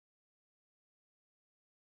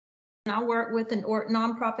I work with an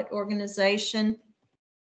nonprofit organization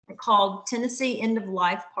called Tennessee End of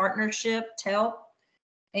Life Partnership, TELP.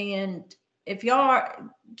 And if y'all are,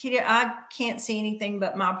 Kitty, I can't see anything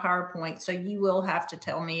but my PowerPoint, so you will have to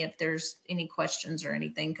tell me if there's any questions or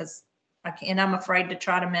anything, because I can't, and I'm afraid to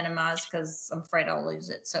try to minimize because I'm afraid I'll lose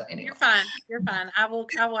it. So anyway. You're fine. You're fine. I'll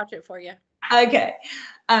watch it for you. Okay.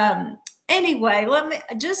 Um, anyway, let me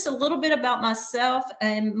just a little bit about myself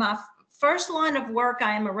and my first line of work.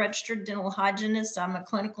 I am a registered dental hygienist. I'm a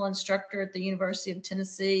clinical instructor at the University of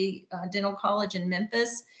Tennessee Dental College in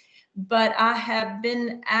Memphis, but I have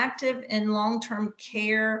been active in long-term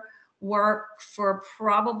care work for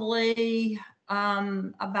probably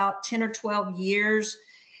about 10 or 12 years.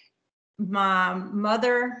 My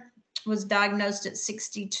mother was diagnosed at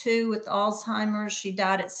 62 with Alzheimer's. She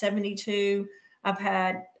died at 72. I've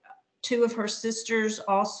had two of her sisters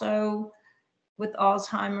also with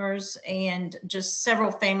Alzheimer's, and just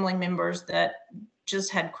several family members that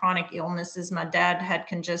just had chronic illnesses. My dad had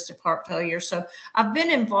congestive heart failure. So I've been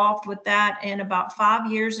involved with that. And about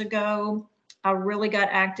 5 years ago, I really got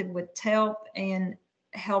active with TELP and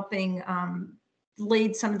helping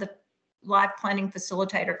lead some of the life planning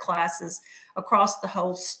facilitator classes across the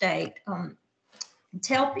whole state.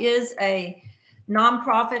 TELP is a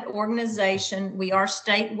nonprofit organization. We are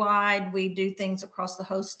statewide. We do things across the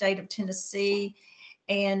whole state of Tennessee.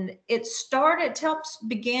 And TELP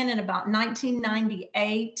began in about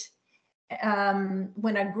 1998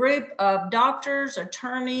 when a group of doctors,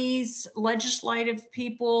 attorneys, legislative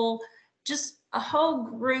people, just a whole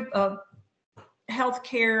group of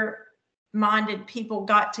healthcare minded people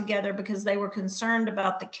got together because they were concerned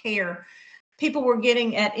about the care people were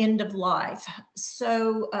getting at end of life.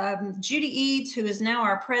 So Judy Eads, who is now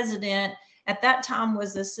our president, at that time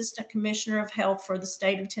was the Assistant Commissioner of Health for the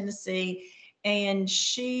state of Tennessee, and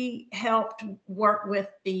she helped work with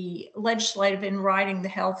the legislative in writing the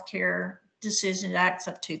Healthcare Decision Acts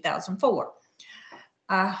of 2004.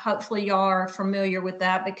 Hopefully y'all are familiar with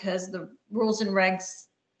that because the rules and regs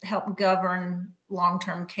help govern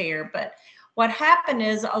long-term care. But what happened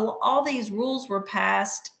is all these rules were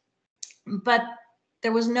passed, but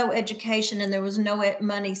there was no education and there was no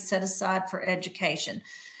money set aside for education.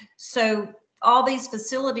 So all these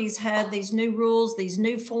facilities had these new rules, these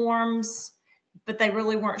new forms, but they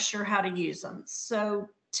really weren't sure how to use them. So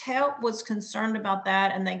TELP was concerned about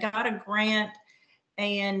that, and they got a grant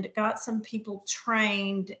and got some people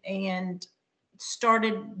trained and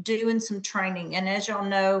started doing some training. And as y'all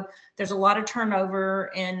know, there's a lot of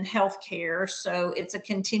turnover in healthcare, so it's a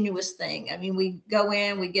continuous thing. I mean, we go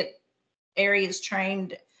in, we get areas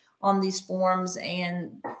trained on these forms,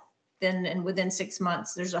 and then within 6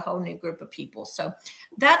 months, there's a whole new group of people. So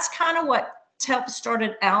that's kind of what TELP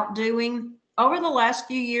started out doing. Over the last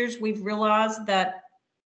few years, we've realized that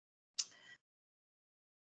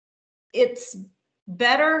it's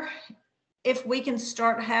better if we can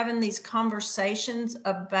start having these conversations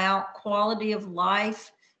about quality of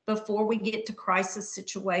life before we get to crisis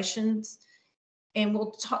situations. And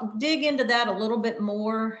we'll dig into that a little bit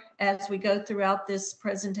more as we go throughout this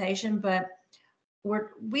presentation. But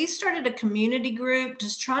we started a community group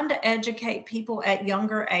just trying to educate people at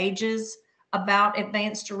younger ages about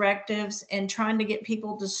advanced directives and trying to get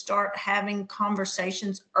people to start having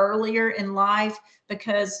conversations earlier in life,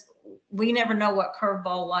 because we never know what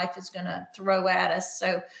curveball life is going to throw at us.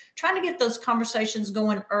 So trying to get those conversations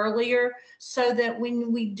going earlier so that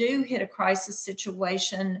when we do hit a crisis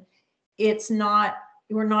situation,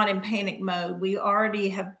 we're not in panic mode. We already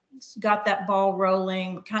have got that ball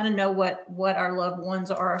rolling, kind of know what our loved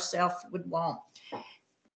ones or ourselves would want.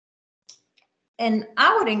 And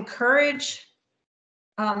I would encourage,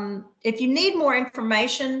 if you need more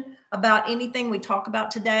information about anything we talk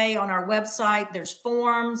about today, on our website, there's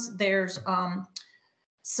forms, there's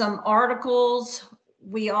some articles.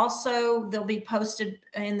 They'll be posted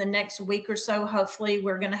in the next week or so. Hopefully,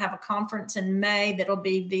 we're going to have a conference in May that'll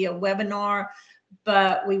be via webinar,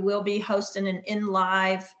 but we will be hosting an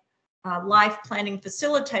in-live life planning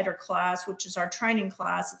facilitator class, which is our training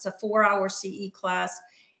class. It's a 4-hour CE class,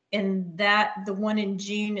 and the one in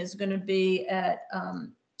June is going to be at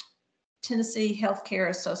Tennessee Healthcare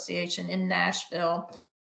Association in Nashville.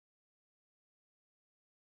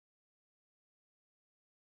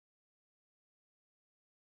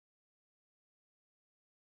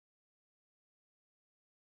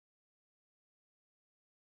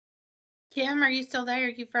 Kim, are you still there?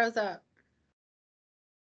 You froze up.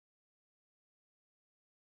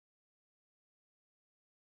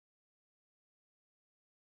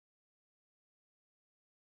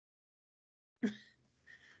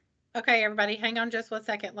 Okay, everybody, hang on just 1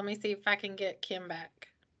 second. Let me see if I can get Kim back.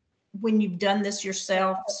 when you've done this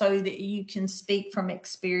yourself, so that you can speak from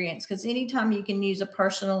experience. Because anytime you can use a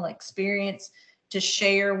personal experience to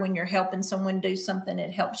share when you're helping someone do something,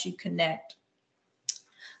 it helps you connect.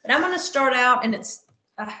 But I'm going to start out, and it's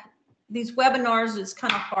these webinars is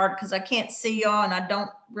kind of hard because I can't see y'all and I don't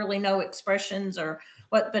really know expressions or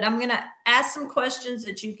what, but I'm going to ask some questions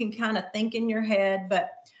that you can kind of think in your head. But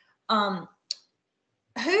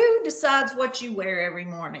who decides what you wear every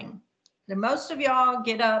morning? The most of y'all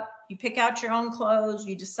get up, you pick out your own clothes,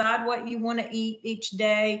 you decide what you want to eat each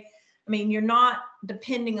day. I mean, you're not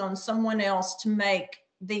depending on someone else to make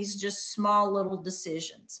these just small little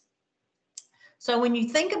decisions. So when you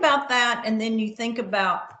think about that, and then you think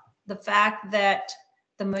about the fact that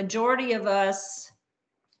the majority of us.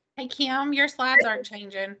 Hey, Kim, your slides aren't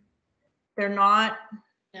changing. They're not?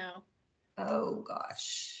 No. Oh,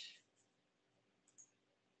 gosh.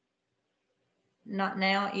 Not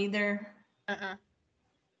now either?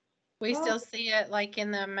 We still see it like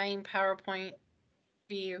in the main PowerPoint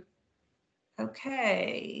view.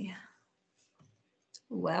 Okay.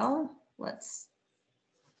 Well, let's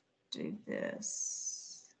do this.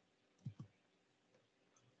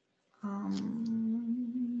 Do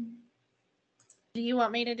you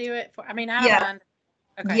want me to do it for? I mean, I yeah. don't mind.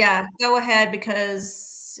 Okay. Yeah, go ahead,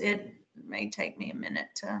 because it may take me a minute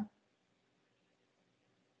to.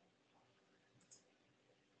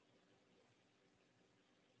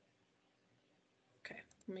 Okay,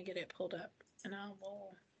 let me get it pulled up, and I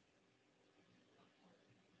will.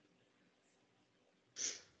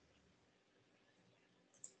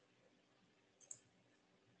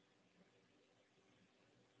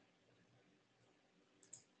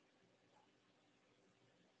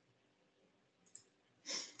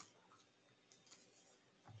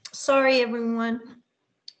 Sorry, everyone.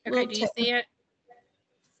 Okay, do you see it?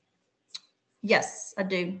 Yes, I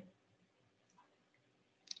do.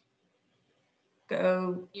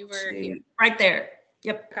 Go You were to here. Right there.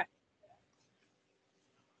 Yep. Okay.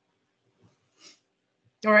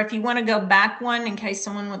 Or if you want to go back one in case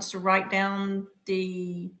someone wants to write down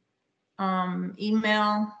the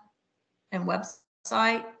email and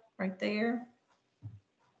website right there.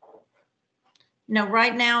 No,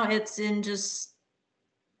 right now it's in just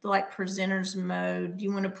like presenters mode. Do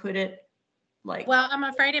you want to put it like? Well, I'm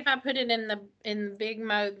afraid if I put it in big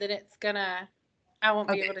mode that it's gonna, I won't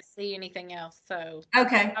be able to see anything else. So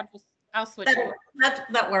okay, I'll switch it.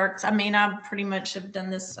 That works. I mean, I pretty much have done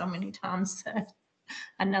this so many times that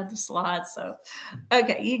I know the slides. So,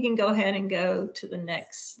 okay, you can go ahead and go to the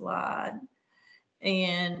next slide.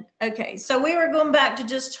 And okay, so we were going back to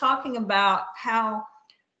just talking about how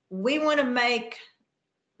we want to make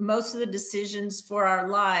most of the decisions for our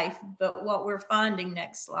life, but what we're finding,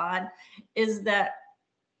 next slide, is that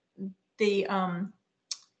the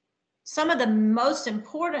some of the most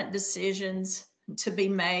important decisions to be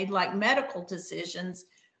made, like medical decisions,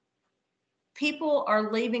 people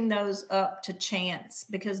are leaving those up to chance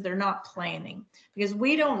because they're not planning, because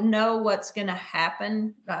we don't know what's going to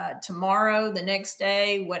happen tomorrow, the next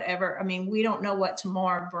day, whatever. I mean, we don't know what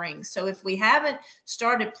tomorrow brings. So if we haven't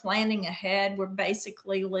started planning ahead, we're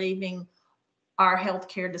basically leaving our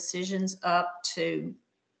healthcare decisions up to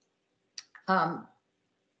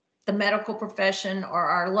the medical profession or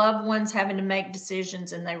our loved ones having to make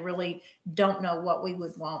decisions, and they really don't know what we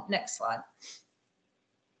would want. Next slide.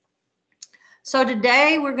 So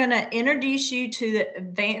today we're going to introduce you to the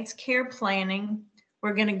advanced care planning.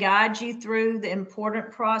 We're going to guide you through the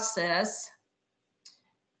important process.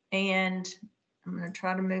 And I'm going to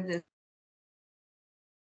try to move this.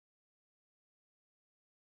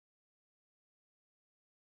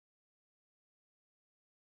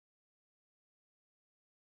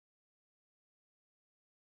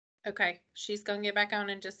 Okay, she's gonna get back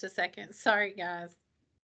on in just a second. Sorry, guys.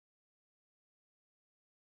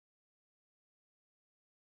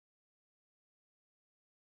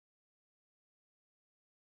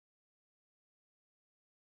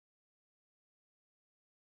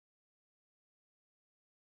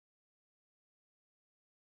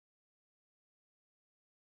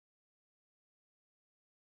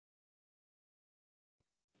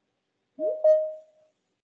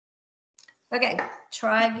 Okay,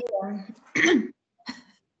 try again.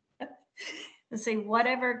 Let's see,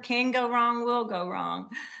 whatever can go wrong will go wrong.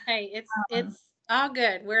 Hey, it's all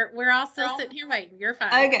good. We're all still sitting here waiting. You're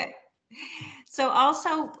fine. Okay. So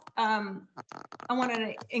also, I wanted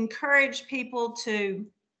to encourage people to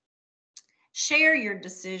share your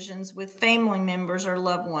decisions with family members or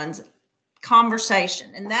loved ones.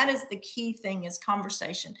 Conversation, and that is the key thing, is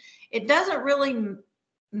conversation. It doesn't really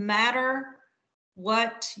matter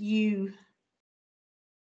what you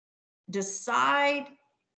decide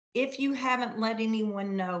if you haven't let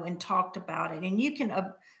anyone know and talked about it, and you can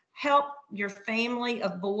help your family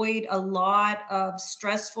avoid a lot of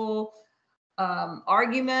stressful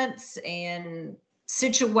arguments and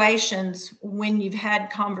situations when you've had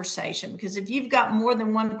conversation. Because if you've got more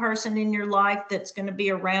than one person in your life that's going to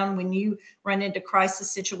be around when you run into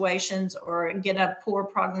crisis situations or get a poor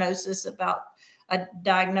prognosis about a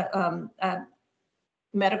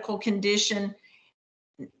medical condition,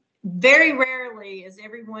 very rarely is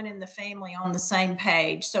everyone in the family on the same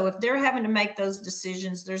page. So if they're having to make those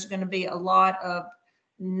decisions, there's going to be a lot of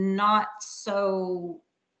not so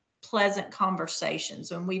pleasant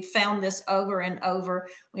conversations. And we've found this over and over.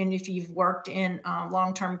 And if you've worked in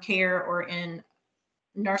long-term care or in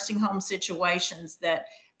nursing home situations, that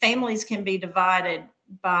families can be divided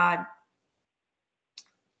by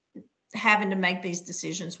having to make these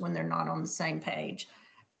decisions when they're not on the same page.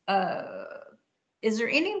 Is there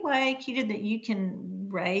any way, Keita, that you can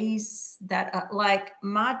raise that up? Like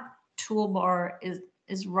my toolbar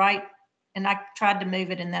is right, and I tried to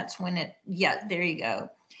move it, and that's when it, yeah, there you go.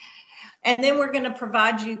 And then we're going to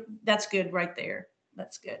provide you, that's good right there.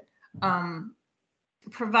 That's good.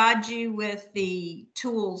 Provide you with the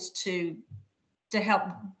tools to help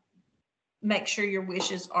make sure your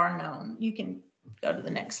wishes are known. You can go to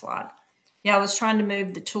the next slide. Yeah, I was trying to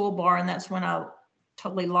move the toolbar, and that's when I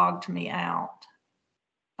totally logged me out.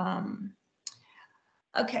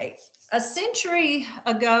 Okay, a century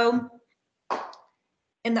ago,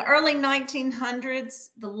 in the early 1900s,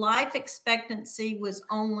 the life expectancy was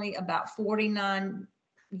only about 49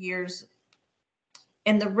 years.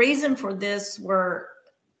 And the reason for this were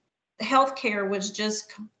healthcare was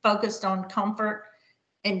just focused on comfort,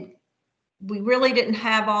 and we really didn't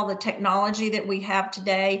have all the technology that we have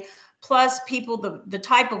today. Plus people, the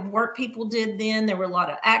type of work people did then, there were a lot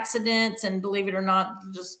of accidents, and believe it or not,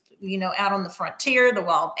 just, you know, out on the frontier, the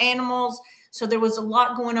wild animals. So there was a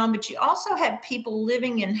lot going on, but you also had people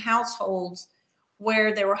living in households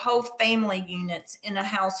where there were whole family units in a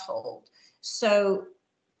household. So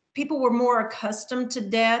people were more accustomed to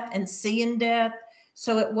death and seeing death.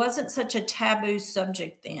 So it wasn't such a taboo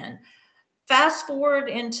subject then. Fast forward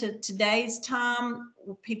into today's time,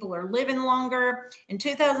 people are living longer. In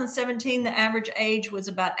 2017, the average age was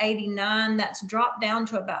about 89. That's dropped down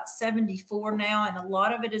to about 74 now. And a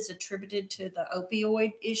lot of it is attributed to the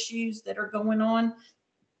opioid issues that are going on.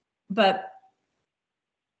 But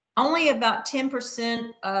only about 10%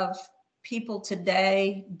 of people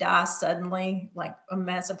today die suddenly, like a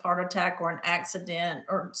massive heart attack or an accident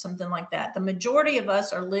or something like that. The majority of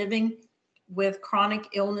us are living with chronic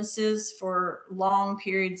illnesses for long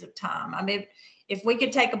periods of time. I mean, if we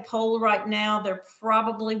could take a poll right now, there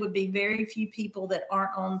probably would be very few people that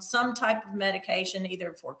aren't on some type of medication,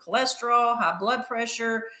 either for cholesterol, high blood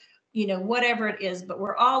pressure, you know, whatever it is, but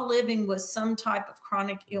we're all living with some type of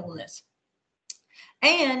chronic illness.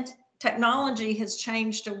 And technology has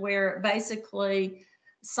changed to where basically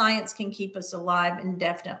science can keep us alive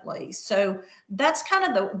indefinitely. So that's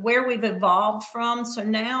kind of where we've evolved from. So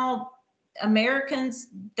now Americans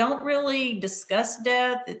don't really discuss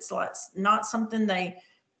death. It's like not something they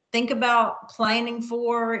think about planning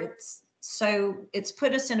for. So it's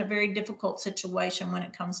put us in a very difficult situation when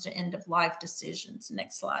it comes to end of life decisions.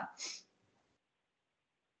 Next slide.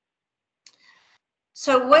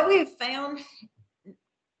 So what we've found,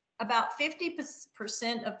 about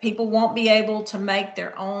 50% of people won't be able to make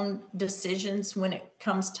their own decisions when it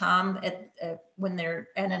comes time when they're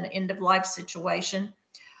at an end of life situation.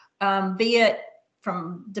 Be it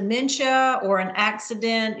from dementia or an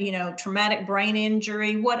accident, you know, traumatic brain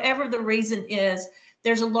injury, whatever the reason is,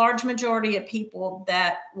 there's a large majority of people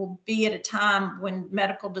that will be at a time when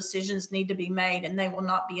medical decisions need to be made, and they will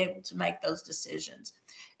not be able to make those decisions.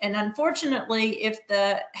 And unfortunately, if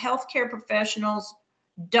the healthcare professionals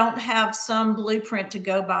don't have some blueprint to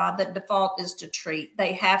go by, the default is to treat.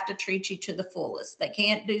 They have to treat you to the fullest. They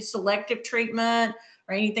can't do selective treatment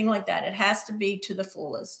or anything like that. It has to be to the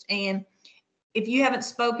fullest. And if you haven't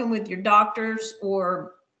spoken with your doctors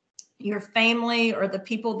or your family or the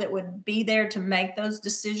people that would be there to make those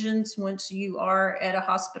decisions once you are at a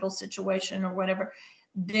hospital situation or whatever,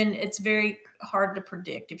 then it's very hard to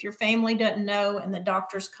predict. If your family doesn't know and the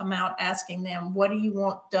doctors come out asking them, what do you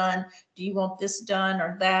want done? Do you want this done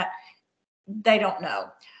or that? They don't know.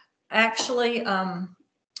 Actually,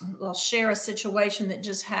 I'll share a situation that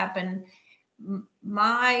just happened.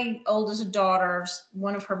 My oldest daughter,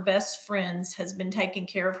 one of her best friends, has been taking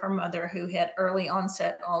care of her mother who had early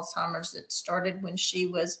onset Alzheimer's that started when she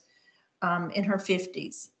was in her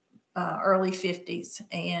 50s, early 50s.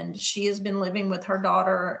 And she has been living with her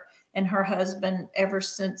daughter and her husband ever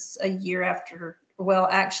since a year after, well,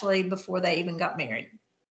 actually before they even got married.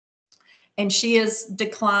 And she has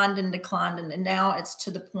declined and declined. And now it's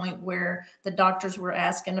to the point where the doctors were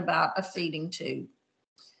asking about a feeding tube.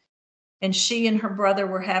 And she and her brother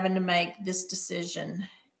were having to make this decision.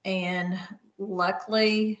 And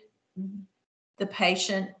luckily, the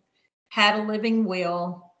patient had a living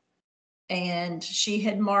will, and she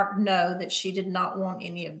had marked no, that she did not want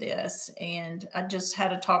any of this. And I just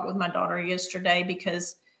had a talk with my daughter yesterday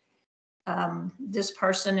because this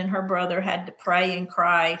person and her brother had to pray and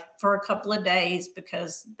cry for a couple of days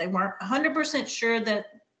because they weren't 100% sure that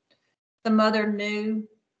the mother knew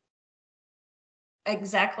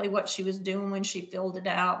exactly what she was doing when she filled it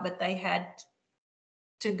out, but they had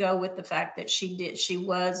to go with the fact that she did. She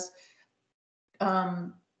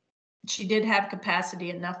did have capacity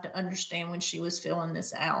enough to understand when she was filling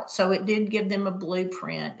this out. So it did give them a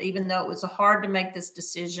blueprint, even though it was hard to make this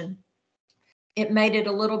decision. It made it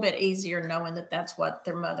a little bit easier knowing that that's what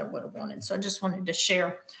their mother would have wanted. So I just wanted to share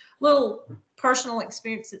a little personal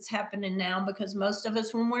experience that's happening now, because most of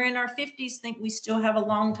us, when we're in our 50s, think we still have a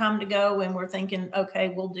long time to go, and we're thinking,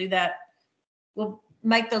 okay, we'll do that. We'll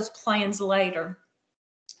make those plans later.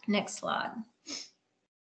 Next slide.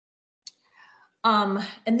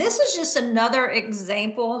 And this is just another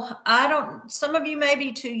example. Some of you may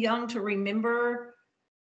be too young to remember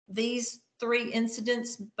these 3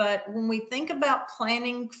 incidents, but when we think about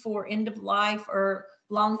planning for end of life or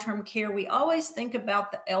long-term care, we always think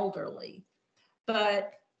about the elderly.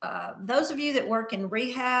 But those of you that work in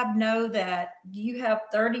rehab know that you have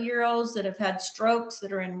 30-year-olds that have had strokes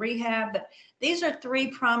that are in rehab. But these are 3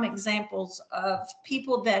 prime examples of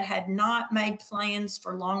people that had not made plans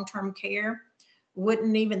for long-term care,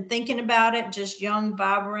 wouldn't even thinking about it, just young,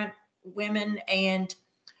 vibrant women, and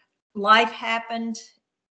life happened.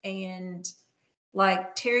 And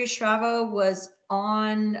like Terry Schiavo was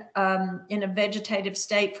on in a vegetative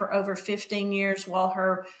state for over 15 years while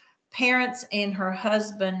her parents and her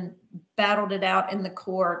husband battled it out in the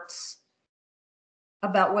courts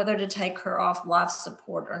about whether to take her off life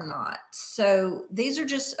support or not. So these are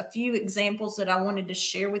just a few examples that I wanted to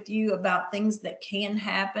share with you about things that can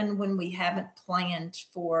happen when we haven't planned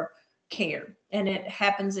for care, and it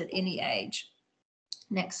happens at any age.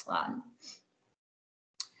 Next slide.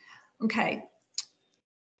 Okay,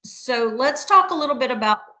 so let's talk a little bit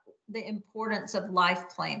about the importance of life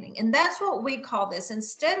planning. And that's what we call this.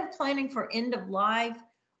 Instead of planning for end of life,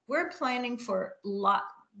 we're planning for life,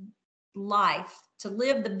 to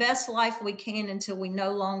live the best life we can until we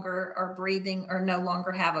no longer are breathing or no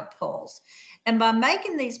longer have a pulse. And by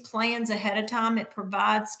making these plans ahead of time, it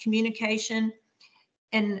provides communication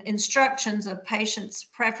and instructions of patients'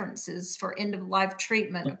 preferences for end of life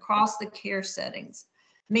treatment across the care settings.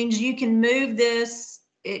 It means you can move this.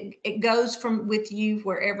 It goes from with you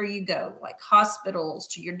wherever you go, like hospitals,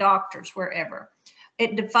 to your doctors, wherever.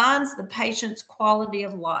 It defines the patient's quality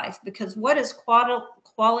of life, because what is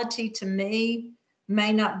quality to me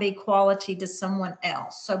may not be quality to someone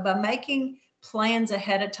else. So by making plans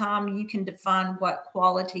ahead of time, you can define what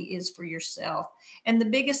quality is for yourself. And the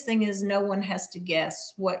biggest thing is no one has to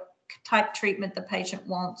guess what type treatment the patient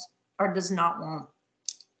wants or does not want.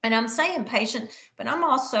 And I'm saying patient, but I'm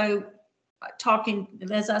also talking,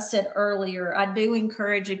 as I said earlier, I do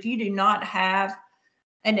encourage, if you do not have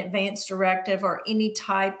an advanced directive or any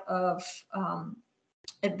type of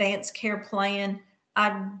advanced care plan,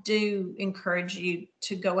 I do encourage you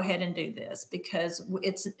to go ahead and do this, because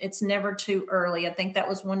it's never too early. I think that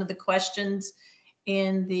was one of the questions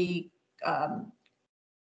in the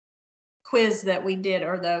quiz that we did,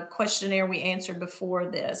 or the questionnaire we answered before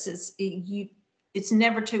this, is it's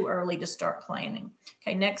never too early to start planning.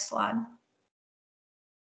 Okay, next slide.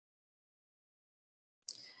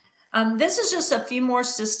 This is just a few more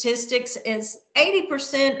statistics. Is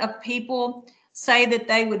 80% of people say that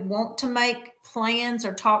they would want to make plans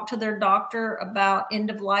or talk to their doctor about end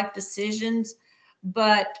of life decisions,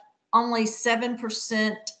 but only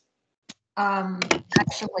 7%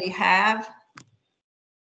 actually have.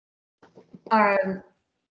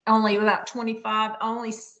 Only about 25.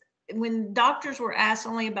 When doctors were asked,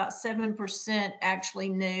 only about 7% actually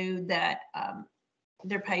knew that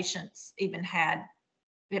their patients even had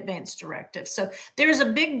advanced directives. So there's a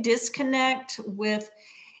big disconnect with,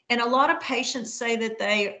 and a lot of patients say that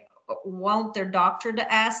they want their doctor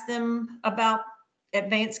to ask them about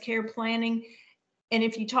advanced care planning. And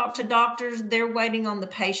if you talk to doctors, they're waiting on the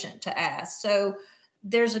patient to ask. So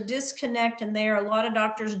there's a disconnect in there. A lot of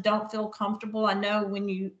doctors don't feel comfortable. I know when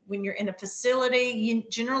you're in a facility,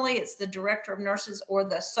 generally it's the director of nurses or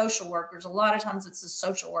the social workers. A lot of times it's the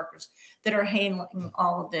social workers that are handling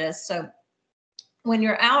all of this. So when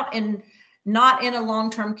you're out in not in a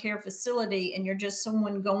long-term care facility and you're just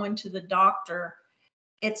someone going to the doctor,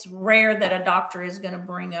 it's rare that a doctor is going to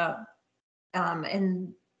bring up.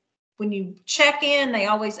 And when you check in, they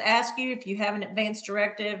always ask you if you have an advance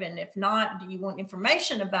directive, and if not, do you want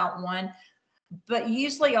information about one? But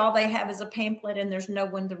usually all they have is a pamphlet and there's no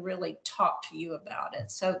one to really talk to you about it.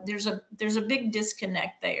 So there's a big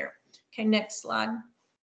disconnect there. Okay, next slide.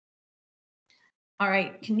 All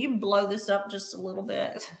right, can you blow this up just a little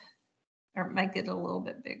bit or make it a little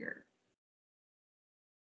bit bigger?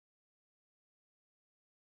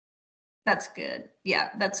 That's good. Yeah,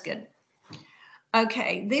 that's good.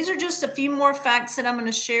 Okay, these are just a few more facts that I'm going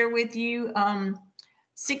to share with you.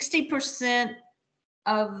 60%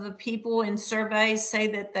 of the people in surveys say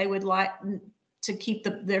that they would like to keep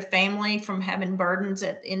their family from having burdens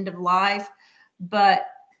at the end of life, but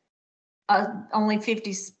only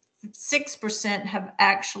 56% have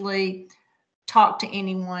actually talked to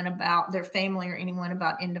anyone about their family or anyone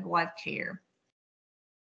about end of life care.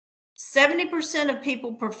 70% of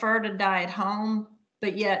people prefer to die at home,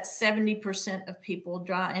 but yet 70% of people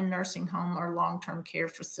die in nursing home or long-term care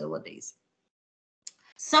facilities.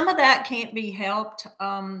 Some of that can't be helped.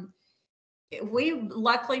 We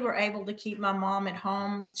luckily were able to keep my mom at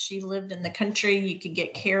home. She lived in the country. You could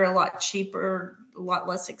get care a lot cheaper, a lot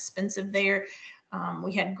less expensive there.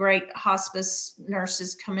 We had great hospice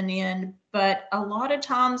nurses coming in, but a lot of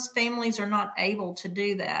times families are not able to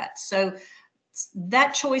do that. So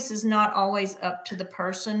that choice is not always up to the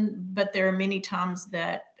person, but there are many times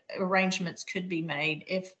that arrangements could be made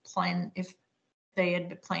if they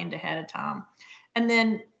had planned ahead of time. And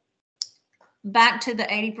then back to the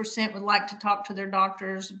 80% would like to talk to their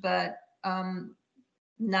doctors, but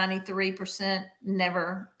 93%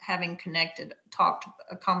 never having talked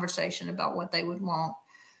a conversation about what they would want.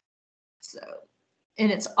 So,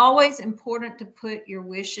 and it's always important to put your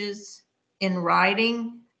wishes in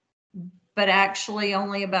writing, but actually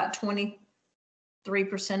only about 23%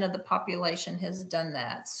 of the population has done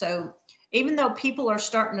that. So even though people are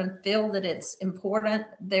starting to feel that it's important,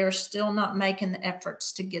 they're still not making the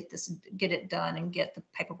efforts to get it done and get the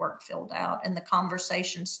paperwork filled out and the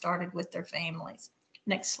conversation started with their families.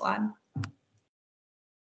 Next slide.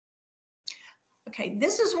 Okay,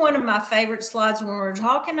 this is one of my favorite slides when we're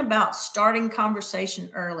talking about starting conversation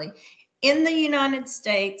early. In the United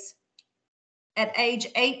States, at age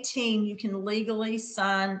 18, you can legally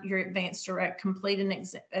sign your complete an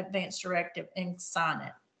advance directive and sign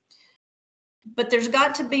it. But there's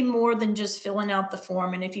got to be more than just filling out the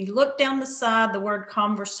form. And if you look down the side, the word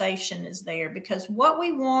conversation is there, because what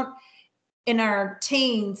we want in our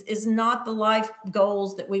teens is not the life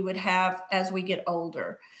goals that we would have as we get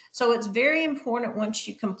older. So it's very important once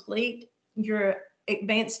you complete your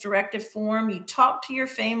advance directive form, you talk to your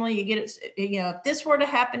family, you get it, if this were to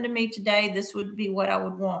happen to me today, this would be what I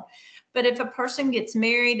would want. But if a person gets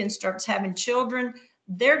married and starts having children,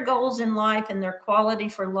 their goals in life and their quality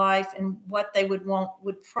for life and what they would want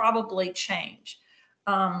would probably change.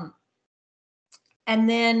 And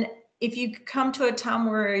then if you come to a time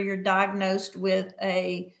where you're diagnosed with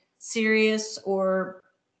a serious or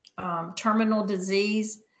terminal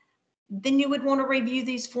disease, then you would want to review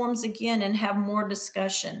these forms again and have more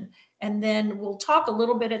discussion. And then we'll talk a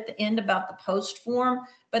little bit at the end about the post form,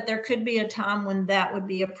 but there could be a time when that would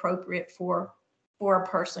be appropriate for a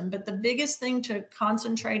person. But the biggest thing to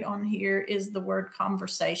concentrate on here is the word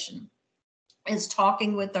conversation, is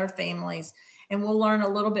talking with our families. And we'll learn a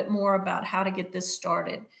little bit more about how to get this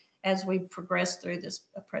started as we progress through this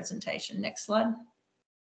presentation. Next slide.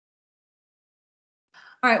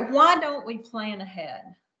 All right, why don't we plan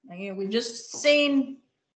ahead? Again, we've just seen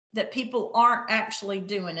that people aren't actually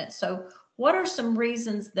doing it. So what are some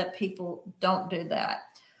reasons that people don't do that?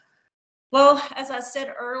 Well, as I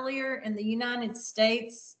said earlier, in the United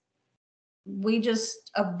States, we just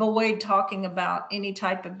avoid talking about any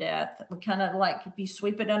type of death. We kind of like, if you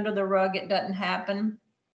sweep it under the rug, it doesn't happen.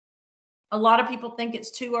 A lot of people think it's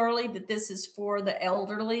too early, that this is for the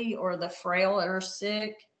elderly or the frail or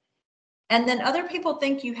sick. And then other people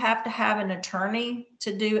think you have to have an attorney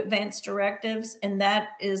to do advance directives, and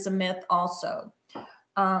that is a myth also.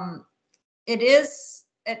 It is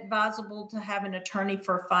advisable to have an attorney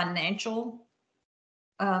for financial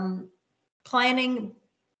planning,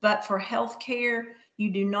 but for healthcare, you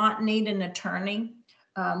do not need an attorney.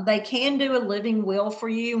 They can do a living will for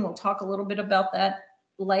you, and we'll talk a little bit about that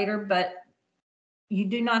later, but you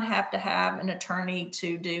do not have to have an attorney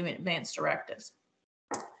to do advance directives.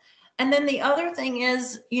 And then the other thing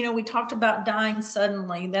is, we talked about dying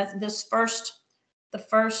suddenly. That's the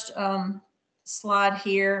first slide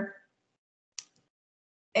here.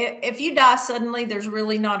 if you die suddenly, there's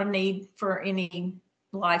really not a need for any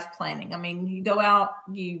life planning. I mean, you go out,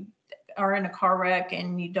 you are in a car wreck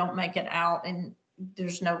and you don't make it out, and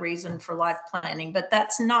there's no reason for life planning, but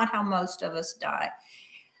that's not how most of us die.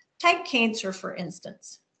 Take cancer, for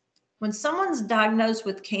instance. When someone's diagnosed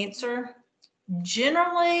with cancer,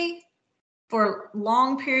 generally for a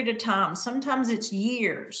long period of time, sometimes it's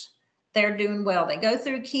years, they're doing well. They go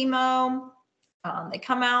through chemo, they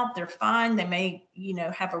come out, they're fine. They may,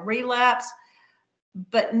 have a relapse,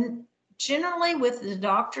 but generally with the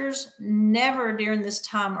doctors, never during this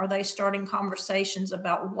time are they starting conversations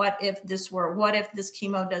about what if this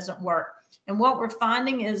chemo doesn't work. And what we're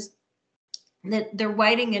finding is that they're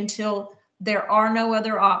waiting until there are no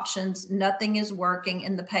other options, nothing is working,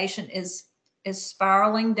 and the patient is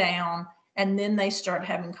spiraling down, and then they start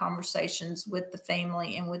having conversations with the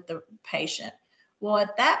family and with the patient. Well,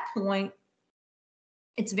 at that point,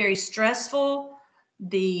 it's very stressful.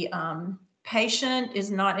 The patient is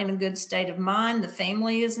not in a good state of mind. The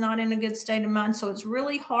family is not in a good state of mind. So it's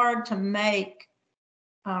really hard to make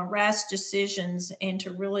rash decisions and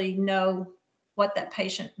to really know what that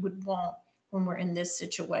patient would want when we're in this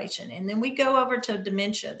situation. And then we go over to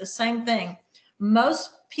dementia, the same thing. Most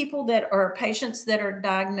people that are patients that are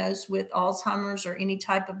diagnosed with Alzheimer's or any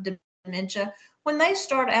type of dementia, when they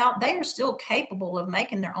start out, they are still capable of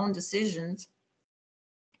making their own decisions.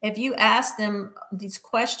 If you ask them these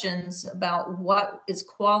questions about what is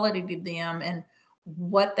quality to them and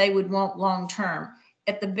what they would want long term,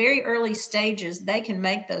 at the very early stages, they can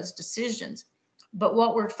make those decisions. But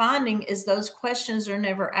what we're finding is those questions are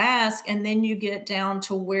never asked, and then you get down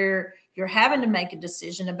to where you're having to make a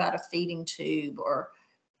decision about a feeding tube or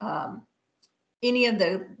any of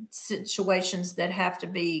the situations that have to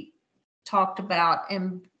be talked about.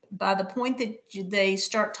 And by the point that they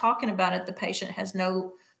start talking about it, the patient has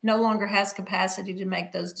no longer has capacity to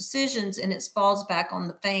make those decisions, and it falls back on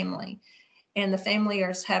the family. And the family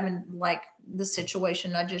is having, like the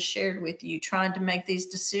situation I just shared with you, trying to make these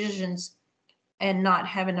decisions and not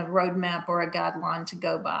having a roadmap or a guideline to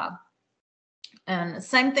go by. And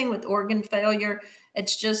same thing with organ failure.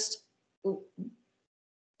 It's just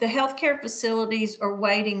the healthcare facilities are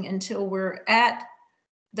waiting until we're at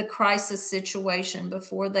the crisis situation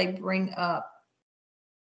before they bring up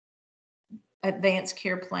advanced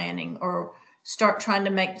care planning or start trying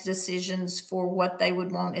to make decisions for what they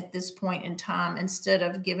would want at this point in time, instead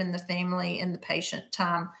of giving the family and the patient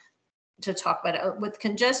time to talk about it. With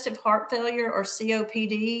congestive heart failure or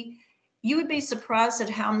COPD, you would be surprised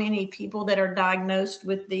at how many people that are diagnosed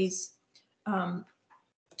with these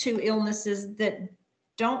two illnesses that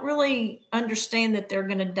don't really understand that they're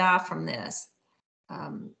going to die from this.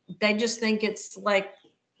 They just think it's like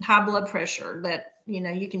high blood pressure, that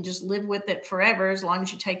you can just live with it forever as long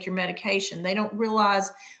as you take your medication. They don't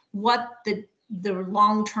realize what the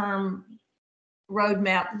long-term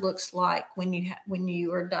roadmap looks like when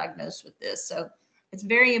you are diagnosed with this. So it's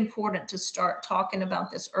very important to start talking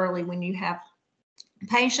about this early when you have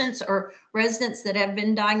patients or residents that have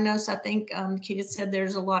been diagnosed. I think Keita said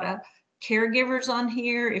there's a lot of caregivers on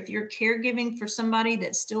here. If you're caregiving for somebody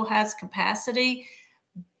that still has capacity,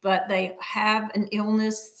 but they have an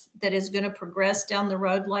illness that is going to progress down the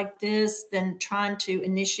road like this, then trying to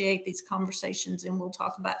initiate these conversations, and we'll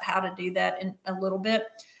talk about how to do that in a little bit.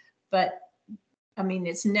 But I mean,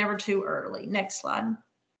 it's never too early. Next slide.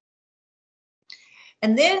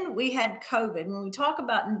 And then we had COVID. When we talk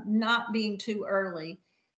about not being too early,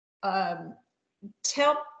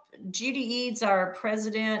 Judy Eads, our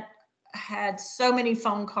president, had so many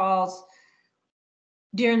phone calls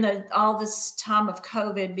during all this time of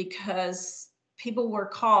COVID because people were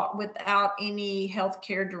caught without any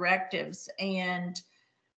healthcare directives, and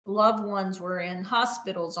loved ones were in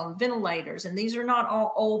hospitals on ventilators. And these are not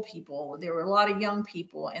all old people. There were a lot of young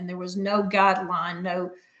people, and there was no guideline,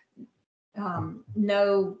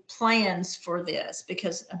 no plans for this,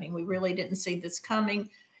 because I mean, we really didn't see this coming.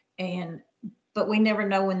 But we never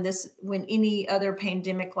know when any other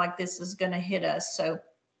pandemic like this is going to hit us. So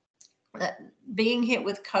being hit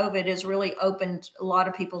with COVID has really opened a lot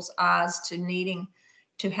of people's eyes to needing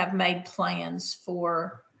to have made plans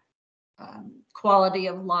for quality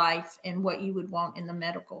of life and what you would want in the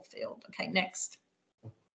medical field. Okay, next.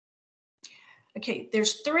 Okay,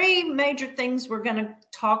 there's three major things we're going to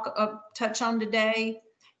touch on today.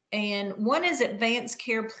 And one is advanced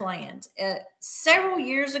care plans. Several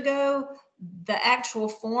years ago, the actual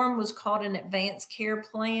form was called an advanced care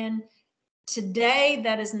plan. Today,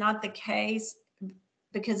 that is not the case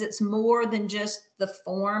because it's more than just the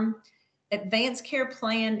form. Advanced care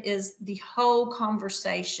plan is the whole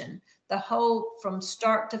conversation, the whole from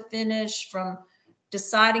start to finish, from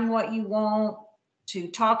deciding what you want, to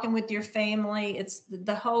talking with your family. It's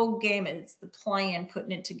the whole game. It's the plan,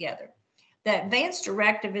 putting it together. The advance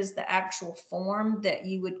directive is the actual form that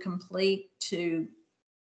you would complete to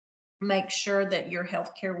make sure that your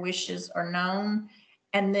healthcare wishes are known.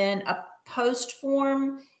 And then a post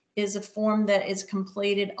form is a form that is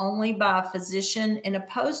completed only by a physician, and a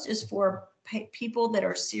post is for people that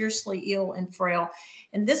are seriously ill and frail.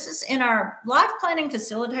 And this is in our life planning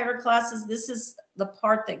facilitator classes. This is the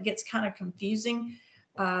part that gets kind of confusing.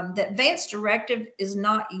 The advance directive is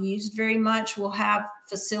not used very much. We'll have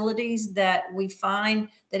facilities that we find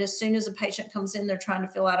that as soon as a patient comes in, they're trying to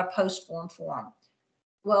fill out a post form for them.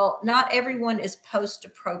 Well, not everyone is post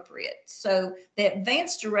appropriate. So the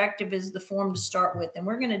advance directive is the form to start with. And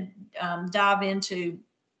we're going to dive into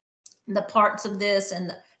the parts of this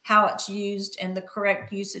and how it's used and the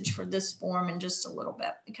correct usage for this form in just a little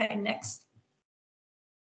bit. Okay, next.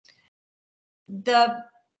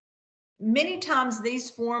 Many times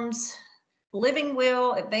these forms, living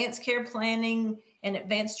will, advanced care planning, and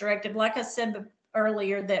advanced directive, like I said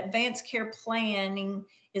earlier, the advanced care planning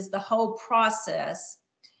is the whole process.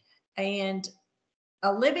 And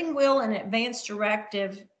a living will and advanced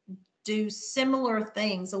directive do similar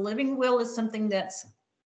things. A living will is something that's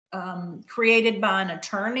created by an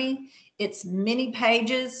attorney. It's many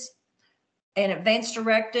pages. An advanced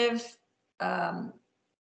directive, the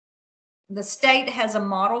state has a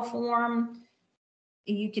model form.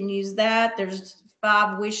 You can use that. There's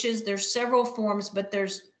 5 wishes. There's several forms, but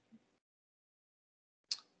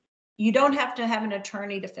you don't have to have an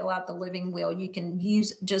attorney to fill out the living will. You can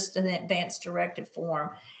use just an advanced directive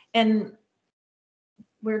form. And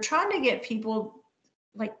we're trying to get people,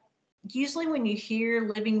 like, usually when you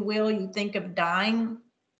hear living will, you think of dying,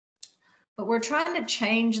 but we're trying to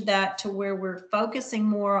change that to where we're focusing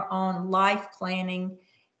more on life planning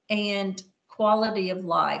and quality of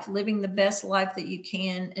life, living the best life that you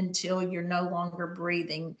can until you're no longer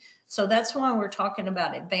breathing. So that's why we're talking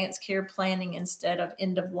about advanced care planning instead of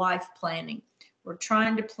end of life planning. We're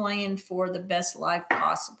trying to plan for the best life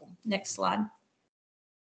possible. Next slide.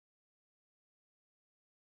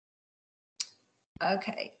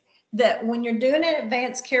 Okay. That when you're doing an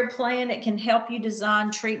advanced care plan, it can help you design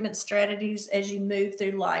treatment strategies as you move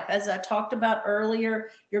through life. As I talked about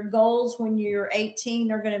earlier, your goals when you're 18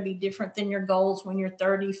 are going to be different than your goals when you're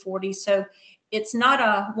 30, 40. So it's not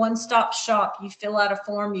a one-stop shop. You fill out a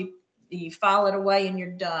form, you file it away, and you're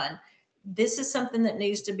done. This is something that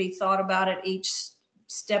needs to be thought about at each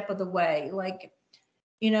step of the way. Like,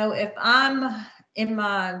 if I'm in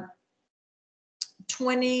my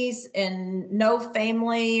 20s and no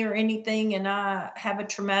family or anything, and I have a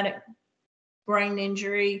traumatic brain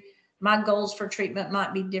injury, my goals for treatment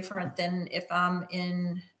might be different than if I'm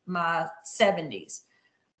in my 70s.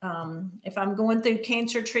 If I'm going through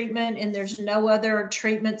cancer treatment and there's no other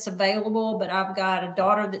treatments available, but I've got a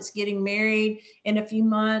daughter that's getting married in a few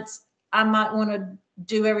months, I might want to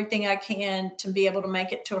do everything I can to be able to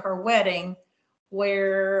make it to her wedding,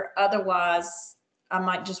 where otherwise I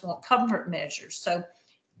might just want comfort measures. So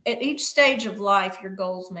at each stage of life, your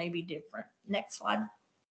goals may be different. Next slide.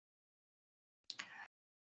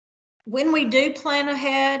 When we do plan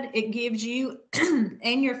ahead, it gives you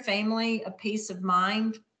and your family a peace of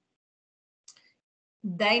mind.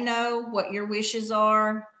 They know what your wishes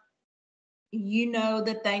are. You know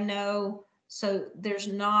that they know. So there's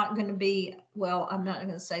not going to be, well, I'm not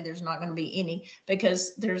going to say there's not going to be any,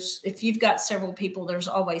 because if you've got several people, there's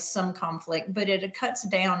always some conflict, but it cuts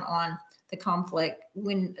down on the conflict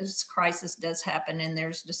when this crisis does happen and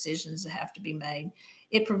there's decisions that have to be made.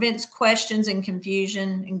 It prevents questions and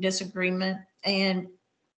confusion and disagreement, and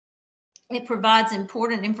it provides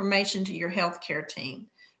important information to your healthcare team.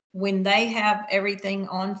 When they have everything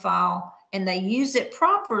on file and they use it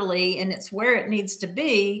properly and it's where it needs to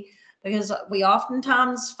be, because we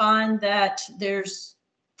oftentimes find that there's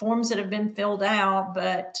forms that have been filled out,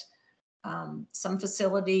 but some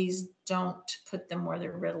facilities don't put them where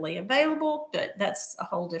they're readily available, but that's a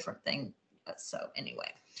whole different thing. So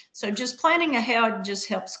anyway, so just planning ahead just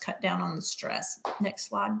helps cut down on the stress. Next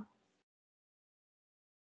slide.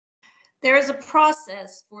 There is a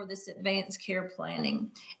process for this advanced care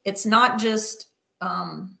planning. It's not just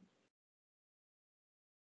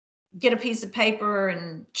get a piece of paper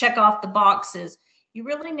and check off the boxes. You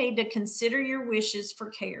really need to consider your wishes for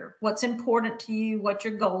care, what's important to you, what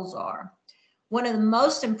your goals are. One of the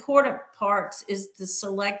most important parts is to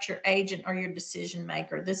select your agent or your decision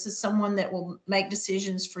maker. This is someone that will make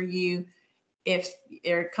decisions for you if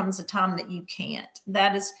there comes a time that you can't.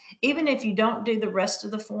 That is, even if you don't do the rest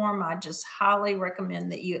of the form, I just highly recommend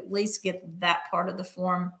that you at least get that part of the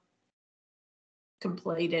form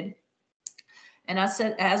completed. And I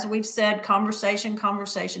said, as we've said, conversation,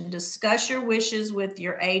 discuss your wishes with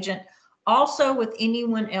your agent, also with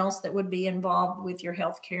anyone else that would be involved with your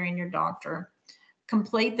healthcare and your doctor.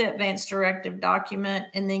 Complete the advance directive document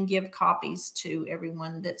and then give copies to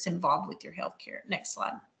everyone that's involved with your healthcare. Next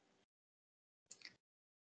slide.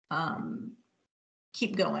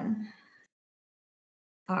 Keep going.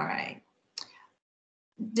 All right.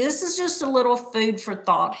 This is just a little food for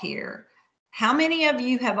thought here. How many of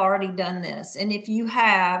you have already done this? And if you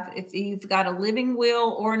have, if you've got a living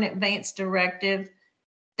will or an advance directive,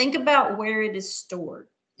 think about where it is stored.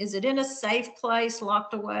 Is it in a safe place,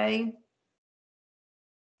 locked away?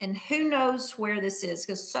 And who knows where this is?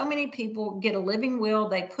 Because so many people get a living will,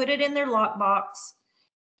 they put it in their lockbox,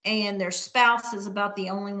 and their spouse is about the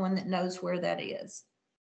only one that knows where that is.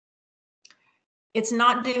 It's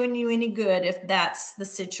not doing you any good if that's the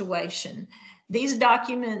situation. These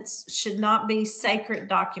documents should not be sacred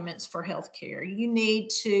documents for healthcare. You need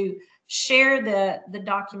to share the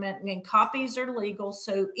document, and copies are legal.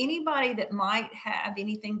 So anybody that might have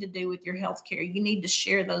anything to do with your healthcare, you need to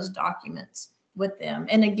share those documents with them.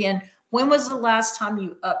 And again, when was the last time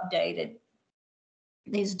you updated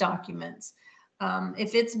these documents?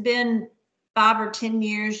 If it's been 5 or 10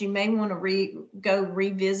 years, you may want to go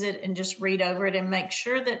revisit and just read over it and make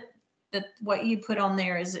sure that what you put on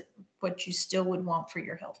there is what you still would want for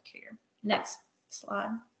your health care. Next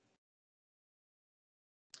slide.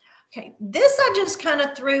 Okay, this I just kind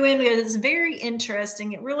of threw in. It's very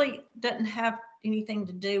interesting. It really doesn't have anything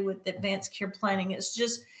to do with advanced care planning. It's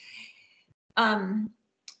just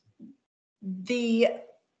the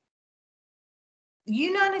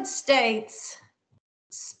United States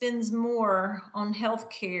spends more on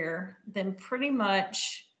healthcare than pretty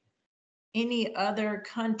much any other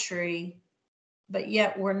country, but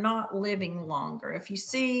yet we're not living longer. If you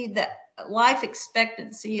see that life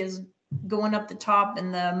expectancy is going up the top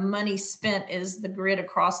and the money spent is the grid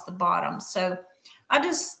across the bottom. So I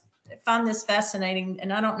just find this fascinating,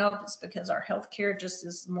 and I don't know if it's because our healthcare just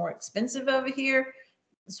is more expensive over here.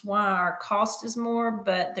 It's why our cost is more,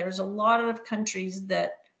 but there's a lot of countries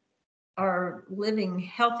that are living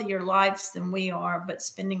healthier lives than we are, but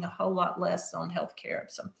spending a whole lot less on healthcare.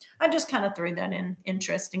 So I just kind of threw that in,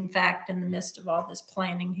 interesting fact in the midst of all this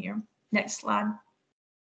planning here. Next slide.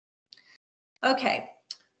 Okay,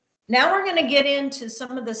 now we're going to get into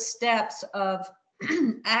some of the steps of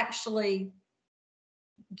actually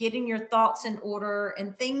getting your thoughts in order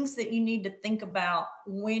and things that you need to think about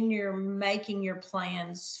when you're making your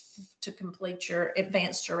plans to complete your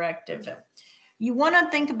advance directive. You want to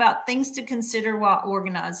think about things to consider while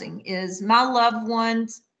organizing. Is my loved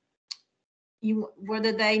ones,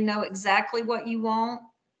 whether they know exactly what you want?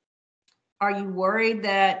 Are you worried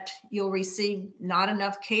that you'll receive not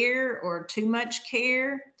enough care or too much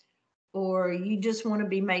care? Or you just want to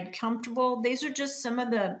be made comfortable? These are just some of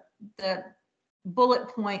the bullet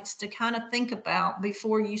points to kind of think about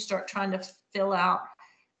before you start trying to fill out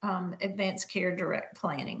advanced care direct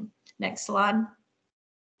planning. Next slide.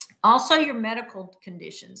 Also, your medical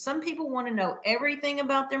condition. Some people want to know everything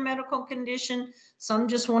about their medical condition. Some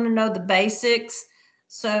just want to know the basics.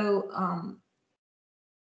 So,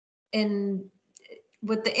 and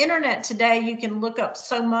with the internet today, you can look up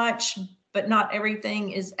so much, but not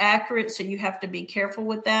everything is accurate. So you have to be careful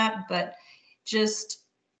with that. But just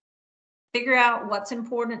figure out what's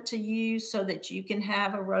important to you so that you can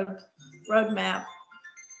have a roadmap.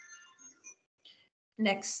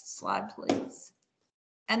 Next slide, please.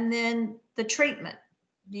 And then the treatment.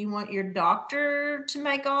 Do you want your doctor to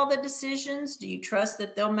make all the decisions? Do you trust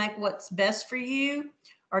that they'll make what's best for you?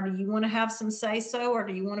 Or do you want to have some say-so, or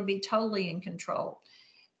do you want to be totally in control?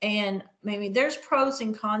 And maybe there's pros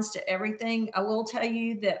and cons to everything. I will tell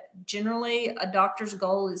you that generally a doctor's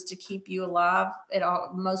goal is to keep you alive.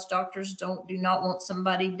 Most doctors do not want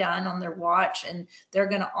somebody dying on their watch, and they're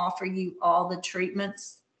going to offer you all the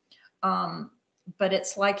treatments. But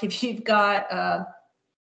it's like if you've got a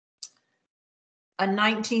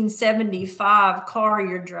 1975 car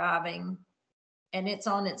you're driving and it's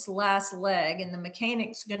on its last leg, and the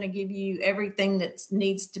mechanic's going to give you everything that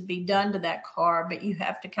needs to be done to that car, but you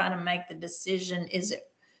have to kind of make the decision, is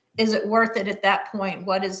it worth it at that point?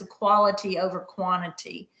 What is the quality over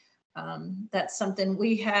quantity? That's something.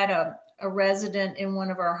 We had a resident in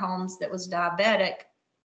one of our homes that was diabetic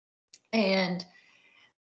and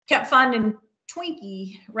kept finding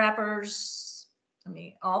Twinkie wrappers,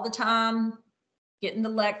 all the time, getting the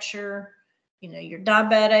lecture, you're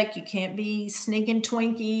diabetic, you can't be sneaking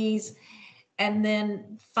Twinkies. And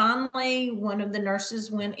then finally, one of the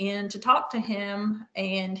nurses went in to talk to him,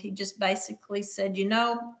 and he just basically said,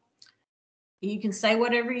 You can say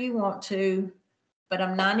whatever you want to, but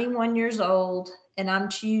I'm 91 years old and I'm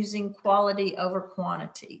choosing quality over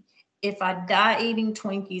quantity. If I die eating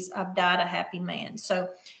Twinkies, I've died a happy man. So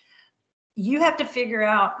you have to figure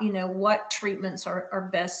out, what treatments are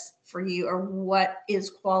best for you, or what is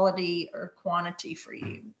quality or quantity for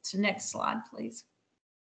you. So next slide, please.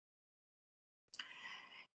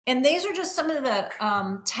 And these are just some of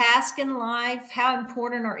the tasks in life. How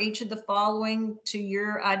important are each of the following to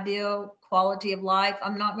your ideal quality of life?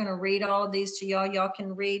 I'm not going to read all of these to y'all. Y'all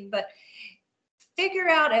can read, but figure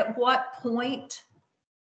out at what point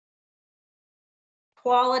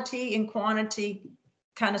quality and quantity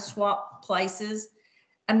kind of swap places.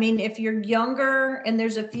 I mean, if you're younger and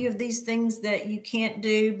there's a few of these things that you can't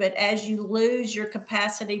do, but as you lose your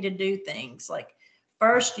capacity to do things, like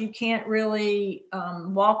first you can't really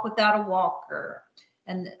walk without a walker,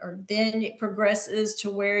 or then it progresses to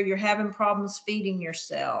where you're having problems feeding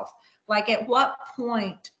yourself. Like, at what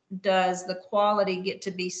point does the quality get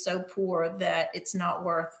to be so poor that it's not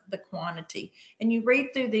worth the quantity? And you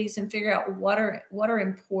read through these and figure out what are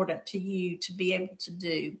important to you to be able to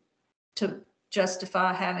do to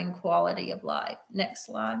justify having quality of life. Next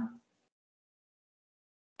slide.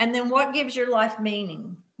 And then what gives your life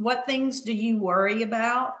meaning? What things do you worry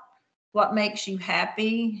about? What makes you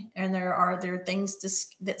happy? And are there things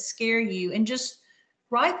that scare you? And just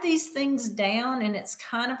write these things down, and it's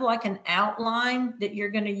kind of like an outline that you're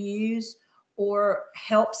going to use or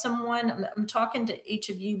help someone. I'm talking to each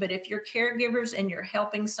of you, but if you're caregivers and you're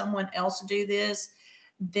helping someone else do this,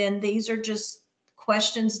 then these are just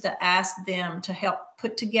questions to ask them to help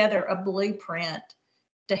put together a blueprint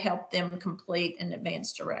to help them complete an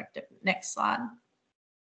advanced directive. Next slide.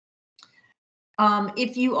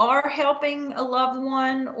 If you are helping a loved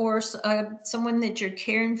one or someone that you're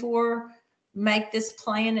caring for make this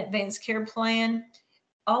plan, advanced care plan,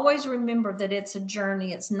 always remember that it's a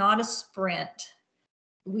journey. It's not a sprint.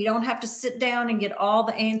 We don't have to sit down and get all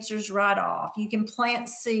the answers right off. You can plant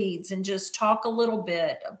seeds and just talk a little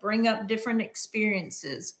bit, bring up different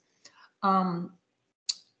experiences,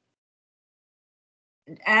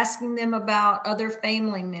 asking them about other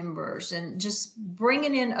family members, and just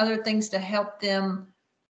bringing in other things to help them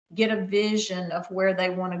get a vision of where they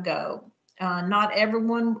want to go. Not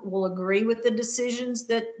everyone will agree with the decisions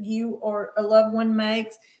that you or a loved one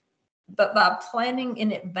makes, but by planning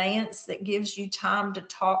in advance, that gives you time to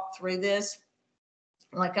talk through this.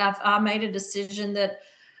 Like, I made a decision that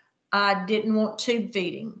I didn't want tube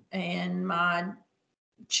feeding, and my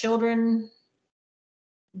children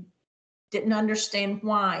didn't understand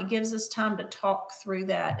why. It gives us time to talk through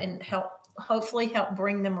that and hopefully help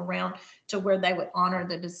bring them around to where they would honor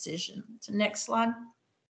the decision. So next slide.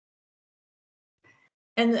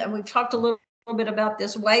 And we've talked a little bit about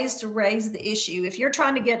this, ways to raise the issue. If you're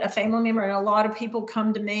trying to get a family member, and a lot of people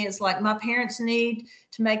come to me, it's like, my parents need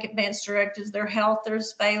to make advanced directives. Their health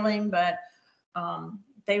is failing, but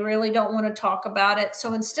they really don't want to talk about it.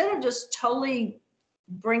 So instead of just totally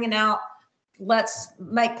bringing out, let's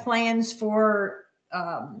make plans for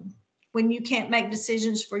when you can't make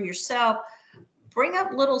decisions for yourself, bring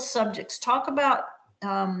up little subjects. Talk about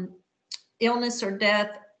illness or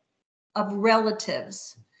death of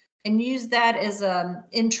relatives, and use that as an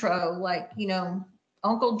intro. Like,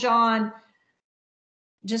 Uncle John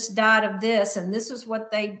just died of this, and this is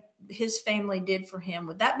what his family did for him.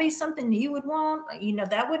 Would that be something you would want?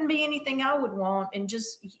 That wouldn't be anything I would want. And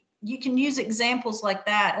just, you can use examples like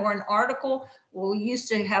that, or an article. Well, we used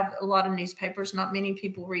to have a lot of newspapers. Not many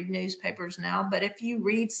people read newspapers now, but if you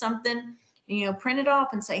read something, print it off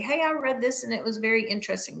and say, hey, I read this and it was very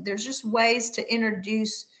interesting. There's just ways to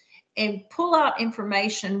introduce and pull out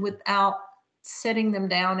information without setting them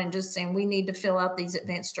down and just saying, we need to fill out these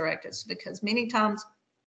advanced directives, because many times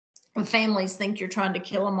families think you're trying to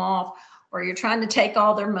kill them off, or you're trying to take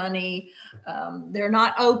all their money. They're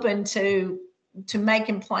not open to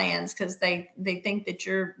making plans, because they think that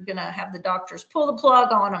you're going to have the doctors pull the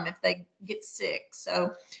plug on them if they get sick.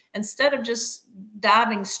 So instead of just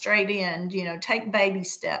diving straight in, take baby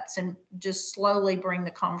steps and just slowly bring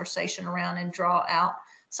the conversation around and draw out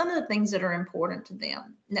some of the things that are important to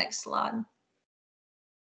them. Next slide.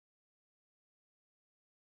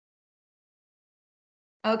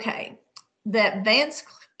 Okay, the advanced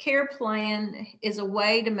care plan is a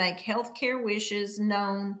way to make healthcare wishes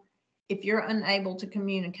known if you're unable to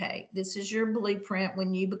communicate. This is your blueprint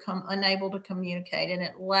when you become unable to communicate, and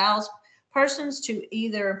it allows persons to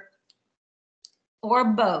either or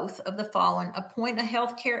both of the following: appoint a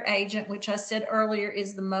healthcare agent, which I said earlier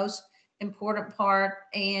is the most important part,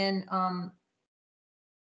 and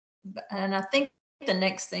I think the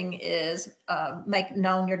next thing is make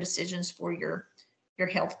known your decisions for your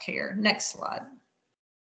health care. Next slide.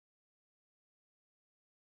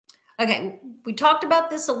 Okay, we talked about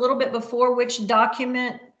this a little bit before. Which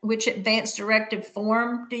document, which advanced directive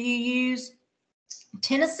form do you use?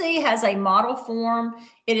 Tennessee has a model form.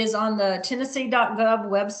 It is on the tennessee.gov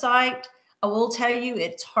website. I will tell you,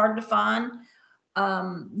 it's hard to find.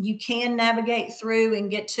 You can navigate through and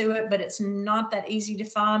get to it, but it's not that easy to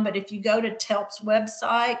find. But if you go to TELP's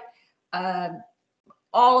website,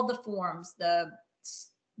 all of the forms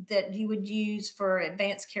that you would use for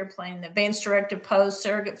advanced care plan, the advanced directive post,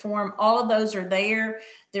 surrogate form, all of those are there.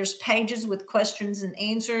 There's pages with questions and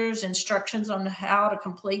answers, instructions on how to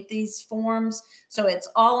complete these forms. So it's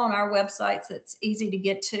all on our website, so it's easy to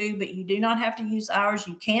get to, but you do not have to use ours.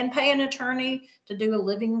 You can pay an attorney to do a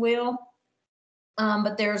living will.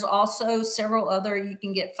 But there's also several other, you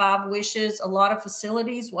can get 5 wishes. A lot of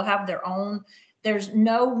facilities will have their own. There's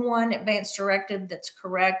no one advanced directive that's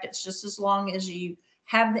correct. It's just as long as you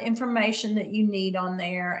have the information that you need on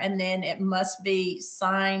there, and then it must be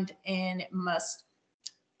signed and it must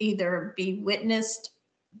either be witnessed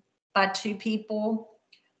by 2 people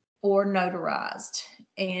or notarized.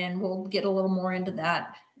 And we'll get a little more into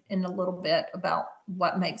that in a little bit about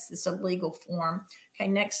what makes this a legal form. Okay,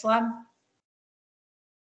 next slide.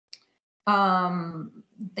 I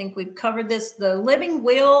think we've covered this. The living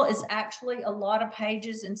will is actually a lot of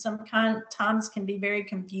pages and sometimes can be very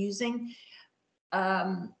confusing.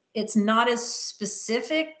 It's not as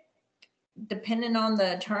specific depending on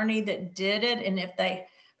the attorney that did it. And if they,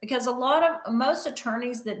 because most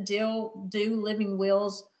attorneys that do living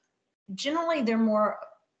wills, generally they're more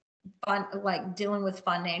like dealing with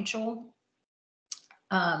financial.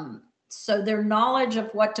 So their knowledge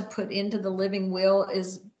of what to put into the living will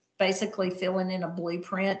is basically filling in a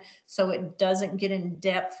blueprint. So it doesn't get in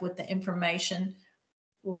depth with the information,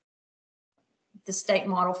 the state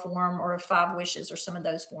model form or 5 wishes or some of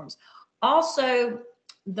those forms. Also,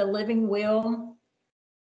 the living will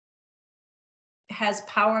has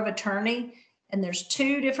power of attorney, and there's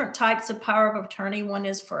 2 different types of power of attorney. One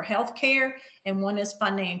is for healthcare and one is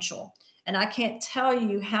financial. And I can't tell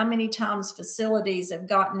you how many times facilities have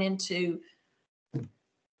gotten into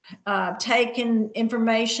taking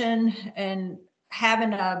information and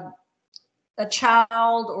having a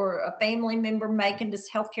child or a family member making this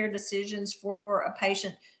healthcare decisions for a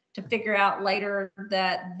patient to figure out later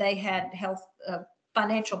that they had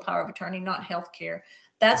financial power of attorney, not healthcare.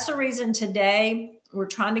 That's the reason today we're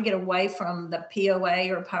trying to get away from the POA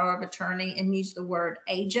or power of attorney and use the word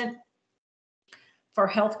agent. For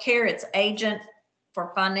healthcare, it's agent.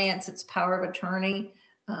 For finance, it's power of attorney.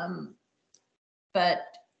 But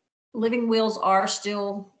living wills are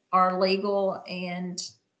legal, and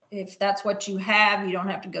if that's what you have, you don't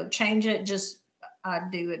have to go change it. Just I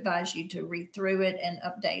do advise you to read through it and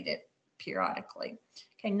update it periodically.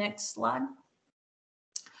 Okay, next slide.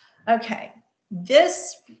 Okay,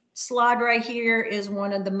 this slide right here is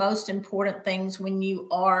one of the most important things when you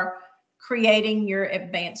are creating your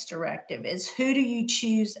advanced directive is who do you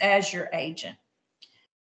choose as your agent?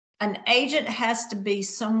 An agent has to be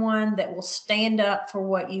someone that will stand up for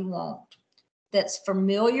what you want, that's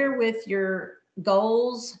familiar with your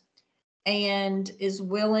goals and is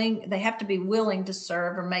willing, they have to be willing to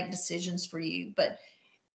serve or make decisions for you. But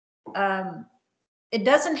it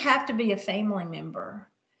doesn't have to be a family member.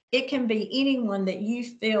 It can be anyone that you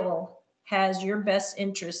feel has your best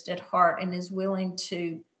interest at heart and is willing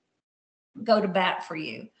to go to bat for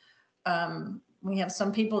you. We have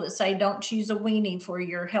some people that say, don't choose a weenie for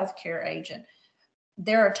your healthcare agent.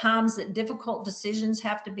 There are times that difficult decisions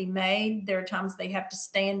have to be made. There are times they have to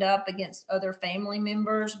stand up against other family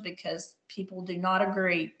members because people do not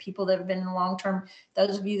agree. People that have been in long-term,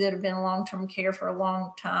 those of you that have been in long-term care for a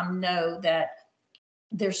long time know that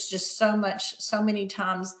there's just so many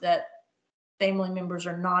times that family members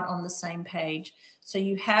are not on the same page. So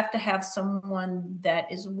you have to have someone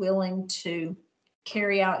that is willing to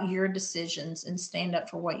carry out your decisions and stand up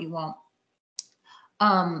for what you want.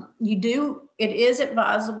 It is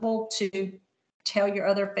advisable to tell your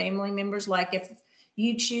other family members, like if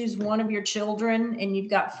you choose one of your children and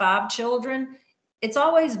you've got 5 children, it's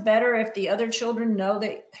always better if the other children know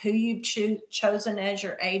that who you've chosen as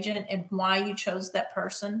your agent and why you chose that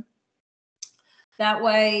person. That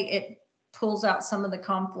way it pulls out some of the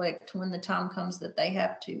conflict when the time comes that they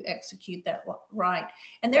have to execute that right.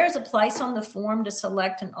 And there's a place on the form to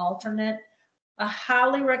select an alternate. I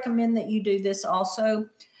highly recommend that you do this also,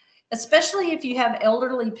 especially if you have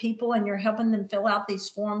elderly people and you're helping them fill out these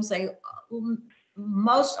forms.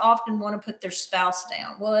 most often want to put their spouse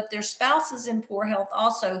down. Well, if their spouse is in poor health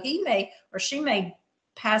also, he may or she may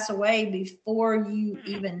pass away before you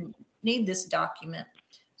even need this document.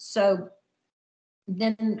 So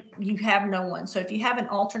then you have no one. So if you have an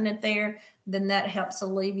alternate there, then that helps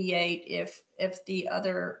alleviate if the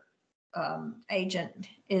other agent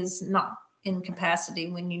is not in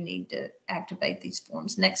capacity when you need to activate these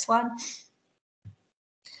forms. Next slide.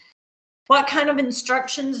 What kind of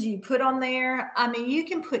instructions you put on there? I mean, you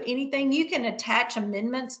can put anything. You can attach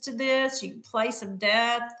amendments to this. You can place of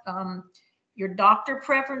death, your doctor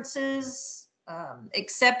preferences,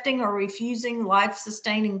 accepting or refusing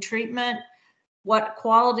life-sustaining treatment, what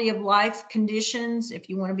quality of life conditions, if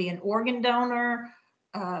you want to be an organ donor.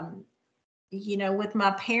 You know, with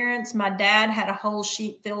my parents, my dad had a whole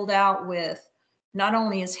sheet filled out with not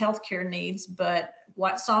only his healthcare needs, but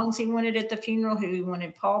what songs he wanted at the funeral, who he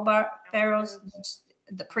wanted Paul Barrows,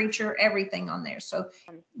 the preacher, everything on there. So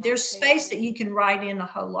there's space that you can write in a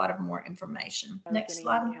whole lot of more information. Next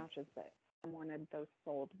slide. Wanted those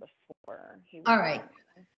sold before. All right.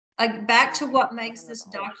 Back to what makes this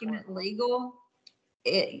document legal.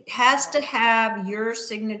 It has to have your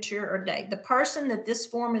signature or date. The person that this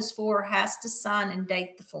form is for has to sign and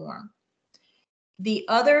date the form. The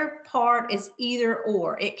other part is either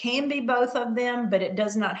or. It can be both of them, but it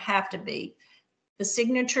does not have to be. The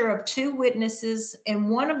signature of two witnesses, and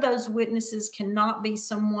one of those witnesses cannot be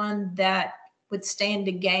someone that would stand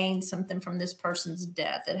to gain something from this person's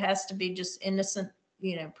death. It has to be just innocent,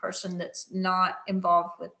 you know, person that's not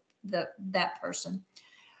involved with that person.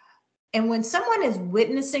 And when someone is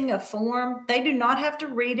witnessing a form, they do not have to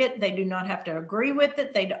read it. They do not have to agree with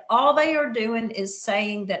it. All they are doing is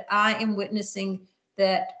saying that I am witnessing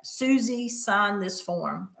that Susie signed this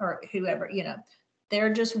form, or whoever, you know,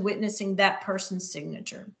 they're just witnessing that person's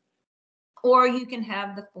signature. Or you can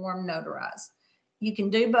have the form notarized. You can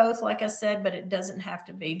do both, like I said, but it doesn't have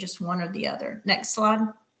to be just one or the other. Next slide.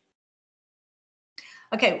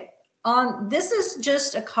 Okay. This is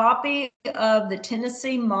just a copy of the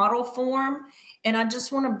Tennessee model form, and I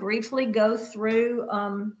just want to briefly go through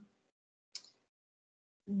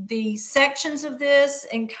the sections of this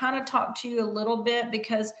and kind of talk to you a little bit,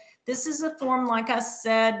 because this is a form, like I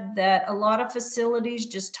said, that a lot of facilities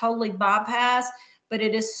just totally bypass, but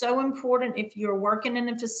it is so important if you're working in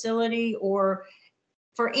a facility or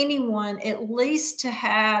for anyone, at least to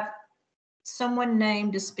have someone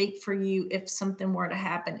named to speak for you if something were to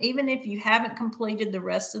happen. Even if you haven't completed the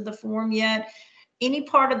rest of the form yet, any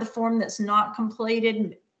part of the form that's not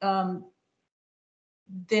completed, then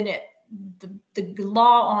the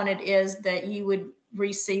law on it is that you would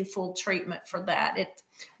receive full treatment for that.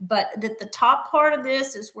 But that the top part of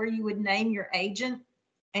this is where you would name your agent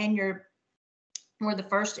and where the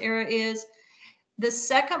first era is. The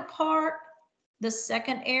second part, the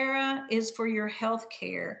second era, is for your health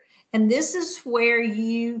care. And this is where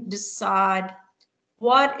you decide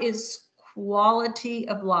what is quality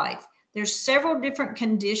of life. There's several different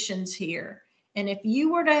conditions here. And if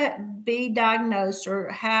you were to be diagnosed or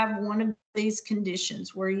have one of these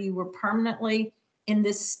conditions where you were permanently in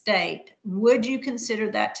this state, would you consider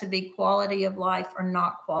that to be quality of life or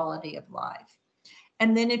not quality of life?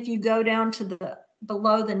 And then if you go down to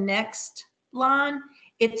below the next line,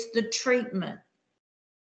 it's the treatment.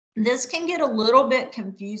 This can get a little bit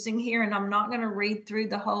confusing here, and I'm not going to read through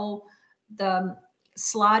the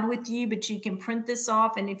slide with you, but you can print this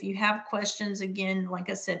off. And if you have questions, again, like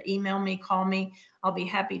I said, email me, call me. I'll be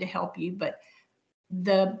happy to help you. But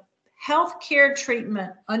the healthcare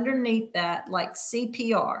treatment underneath that, like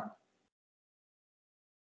CPR,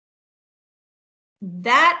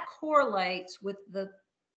 that correlates with the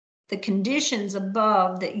conditions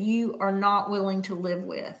above that you are not willing to live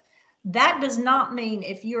with. That does not mean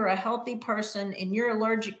if you're a healthy person and you're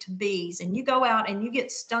allergic to bees and you go out and you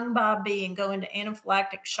get stung by a bee and go into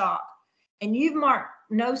anaphylactic shock and you've marked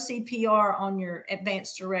no CPR on your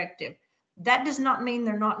advance directive, that does not mean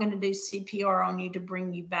they're not going to do CPR on you to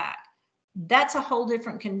bring you back. That's a whole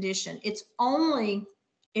different condition. It's only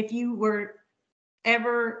if you were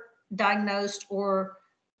ever diagnosed or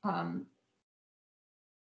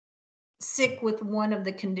sick with one of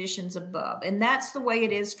the conditions above. And that's the way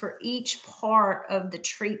it is for each part of the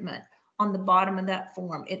treatment on the bottom of that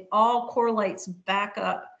form. It all correlates back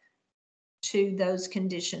up to those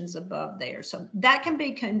conditions above there. So that can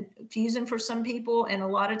be confusing for some people. And a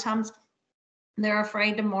lot of times they're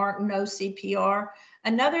afraid to mark no CPR.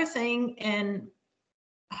 Another thing, and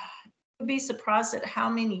you'd be surprised at how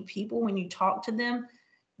many people, when you talk to them,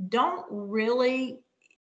 don't really,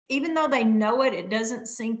 even though they know it, it doesn't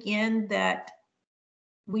sink in that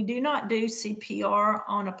we do not do CPR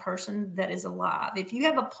on a person that is alive. If you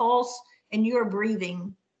have a pulse and you are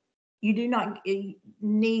breathing, you do not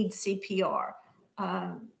need CPR.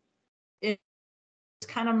 It's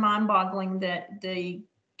kind of mind-boggling that the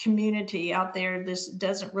community out there this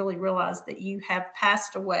doesn't really realize that you have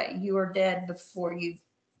passed away. You are dead before you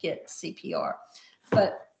get CPR.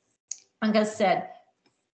 But like I said,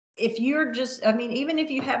 if you're just, I mean, even if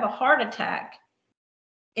you have a heart attack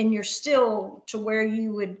and you're still to where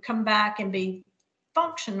you would come back and be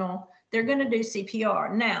functional, they're going to do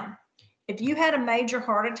CPR. Now, if you had a major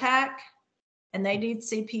heart attack and they did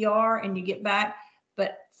CPR and you get back,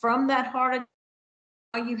 but from that heart attack,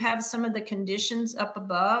 you have some of the conditions up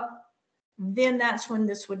above, then that's when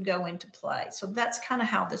this would go into play. So that's kind of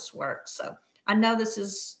how this works. So I know this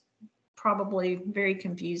is probably very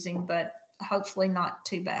confusing, but hopefully not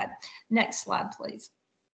too bad. Next slide, please.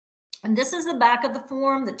 And this is the back of the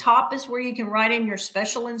form. The top is where you can write in your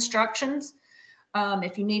special instructions.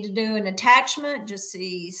 If you need to do an attachment, just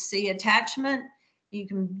see attachment. You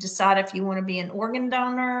can decide if you want to be an organ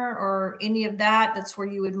donor or any of that. That's where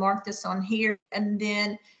you would mark this on here. And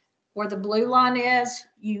then where the blue line is,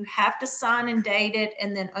 you have to sign and date it.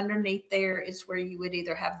 And then underneath there is where you would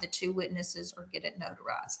either have the 2 witnesses or get it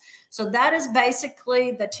notarized. So that is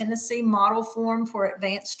basically the Tennessee model form for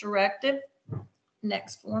advance directive.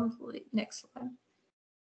 Next form, please. Next slide.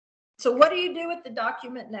 So what do you do with the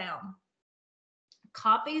document now?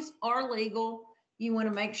 Copies are legal. You want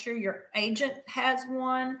to make sure your agent has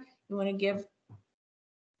one. You want to give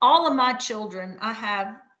all of my children, I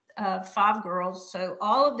have 5 girls, so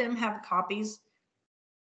all of them have copies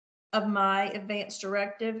of my advance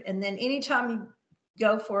directive. And then anytime you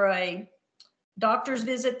go for a doctor's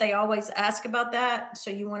visit, they always ask about that.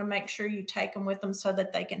 So you want to make sure you take them with them so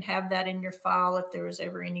that they can have that in your file if there is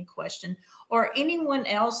ever any question, or anyone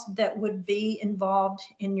else that would be involved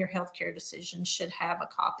in your healthcare decision should have a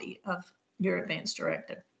copy of your advance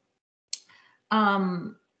directive.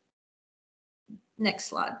 Next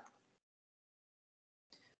slide.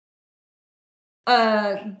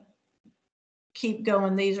 Keep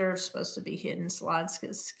going. These are supposed to be hidden slides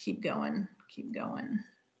because keep going, keep going,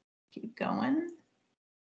 keep going.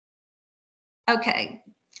 Okay,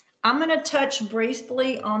 I'm going to touch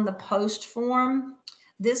briefly on the post form.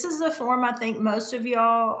 This is the form I think most of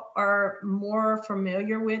y'all are more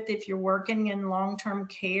familiar with if you're working in long-term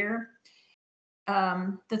care.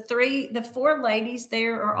 The 4 ladies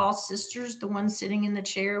there are all sisters. The one sitting in the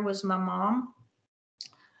chair was my mom.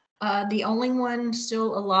 The only one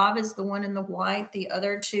still alive is the one in the white. The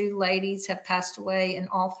other 2 ladies have passed away, and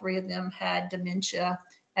all 3 of them had dementia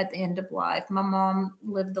at the end of life. My mom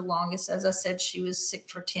lived the longest. As I said, she was sick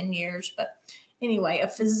for 10 years. But anyway, a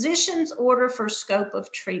physician's order for scope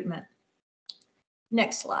of treatment.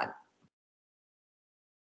 Next slide.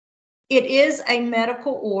 It is a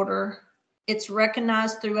medical order. It's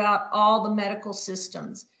recognized throughout all the medical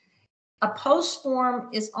systems. A post form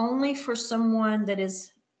is only for someone that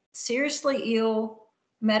is seriously ill,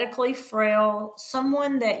 medically frail,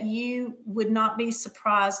 someone that you would not be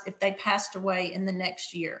surprised if they passed away in the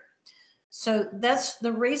next year. So that's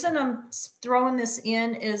the reason I'm throwing this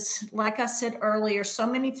in is, like I said earlier, so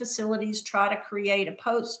many facilities try to create a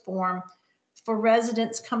post form for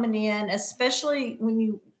residents coming in, especially when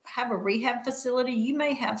you have a rehab facility. You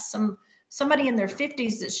may have somebody in their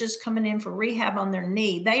 50s that's just coming in for rehab on their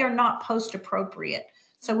knee. They are not post appropriate.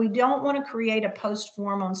 So we don't want to create a post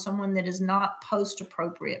form on someone that is not post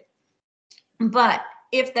appropriate. But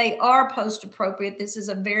if they are post appropriate, this is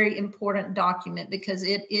a very important document because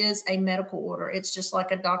it is a medical order. It's just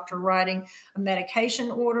like a doctor writing a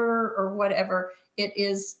medication order or whatever. It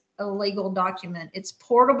is a legal document. It's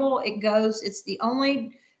portable. It's the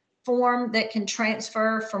only form that can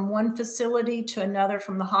transfer from one facility to another,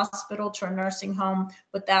 from the hospital to a nursing home,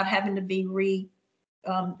 without having to be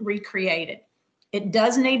recreated. It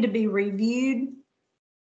does need to be reviewed.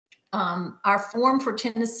 Our form for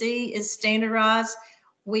Tennessee is standardized.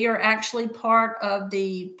 We are actually part of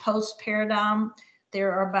the post paradigm.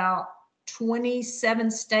 There are about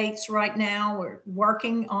 27 states right now. We're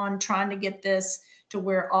working on trying to get this to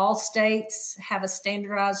where all states have a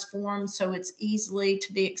standardized form so it's easily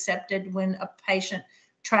to be accepted when a patient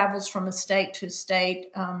travels from a state to a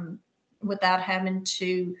state without having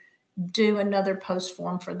to do another post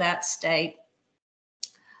form for that state.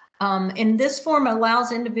 And this form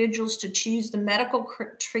allows individuals to choose the medical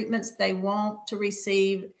treatments they want to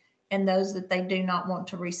receive and those that they do not want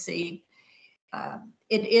to receive.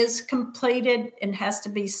 It is completed and has to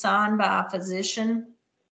be signed by a physician.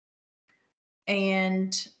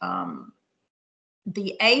 And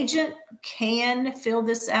The agent can fill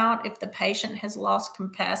this out if the patient has lost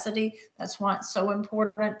capacity. That's why it's so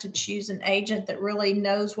important to choose an agent that really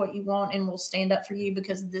knows what you want and will stand up for you,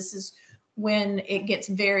 because this is when it gets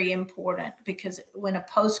very important, because when a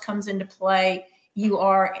post comes into play, you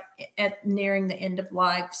are at nearing the end of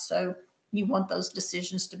life. So you want those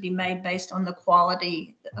decisions to be made based on the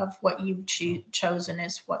quality of what you've chosen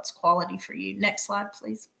as what's quality for you. Next slide,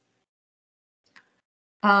 please.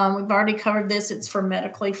 We've already covered this. It's for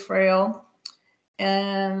medically frail.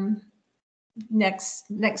 Next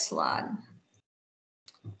slide.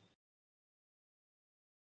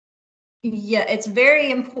 Yeah, it's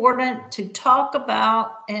very important to talk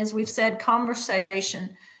about, as we've said,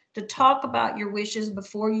 conversation, to talk about your wishes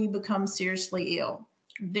before you become seriously ill.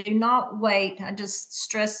 Do not wait. I just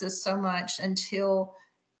stress this so much until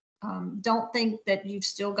don't think that you've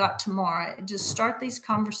still got tomorrow. Just start these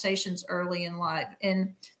conversations early in life.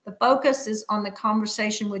 And the focus is on the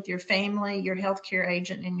conversation with your family, your healthcare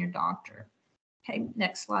agent, and your doctor. Okay,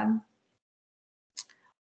 next slide.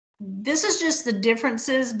 This is just the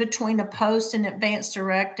differences between a post and advanced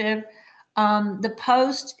directive. The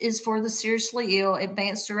post is for the seriously ill.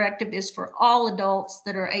 Advanced directive is for all adults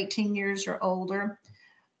that are 18 years or older.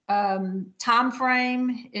 Time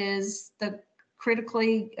frame is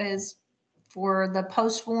for the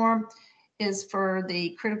post form is for the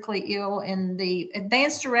critically ill, and the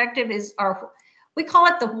advanced directive is we call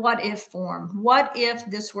it the what if form. What if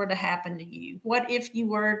this were to happen to you? What if you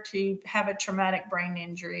were to have a traumatic brain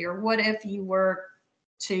injury? Or what if you were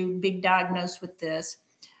to be diagnosed with this?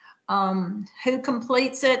 Who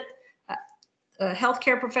completes it? A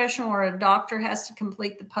healthcare professional or a doctor has to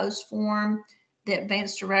complete the post form. The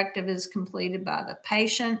advanced directive is completed by the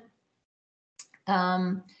patient.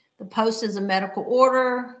 The post is a medical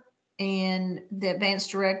order, and the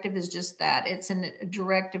advanced directive is just that. It's a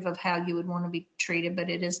directive of how you would want to be treated, but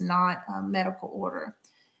it is not a medical order.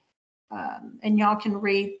 And y'all can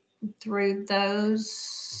read through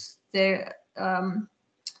those. They're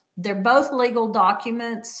both legal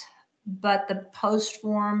documents, but the post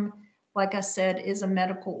form, like I said, is a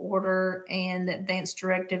medical order, and the advanced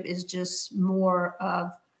directive is just more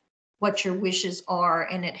of what your wishes are,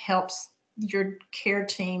 and it helps your care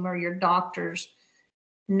team or your doctors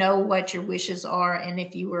know what your wishes are, and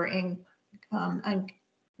if you were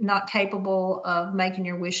not capable of making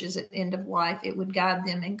your wishes at the end of life, it would guide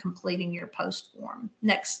them in completing your post form.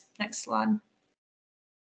 Next slide.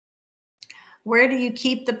 Where do you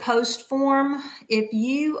keep the post form? If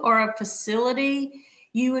you are a facility,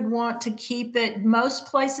 you would want to keep it, most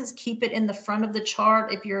places keep it in the front of the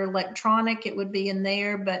chart. If you're electronic, it would be in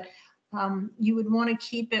there, but you would want to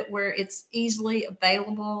keep it where it's easily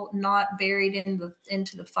available, not buried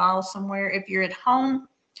into the file somewhere. If you're at home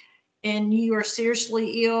and you are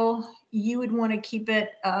seriously ill, you would want to keep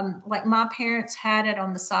it, like my parents had it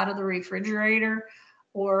on the side of the refrigerator,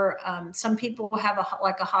 or some people have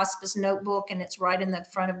like a hospice notebook and it's right in the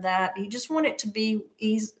front of that. You just want it to be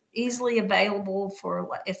easily available for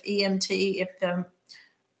if EMT, if the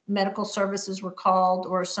medical services were called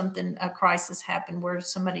or something, a crisis happened, where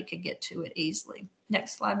somebody could get to it easily.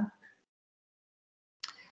 Next slide.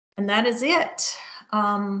 And that is it.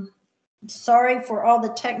 Sorry for all the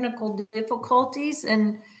technical difficulties,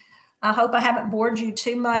 and I hope I haven't bored you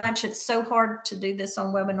too much. It's so hard to do this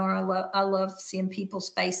on webinar. I love seeing people's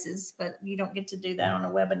faces, but you don't get to do that on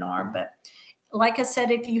a webinar. But like I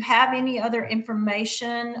said, if you have any other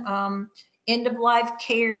information,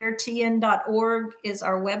 endoflifecaretn.org is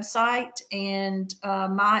our website, and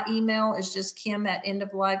my email is just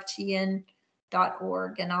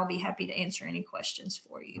kim@endoflifetn.org, and I'll be happy to answer any questions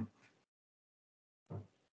for you.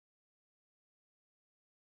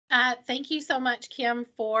 Thank you so much, Kim,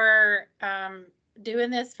 for doing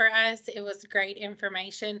this for us. It was great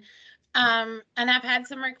information. And I've had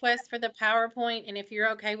some requests for the PowerPoint, and if you're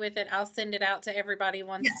okay with it, I'll send it out to everybody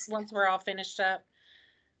once we're all finished up.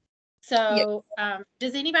 So,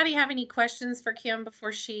 does anybody have any questions for Kim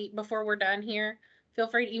before we're done here? Feel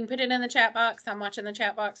free, you can put it in the chat box. I'm watching the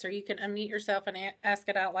chat box, or you can unmute yourself and ask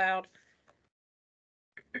it out loud.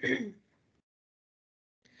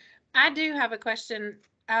 I do have a question.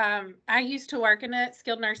 I used to work in a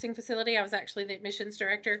skilled nursing facility. I was actually the admissions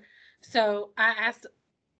director. So I asked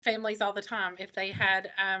families all the time if they had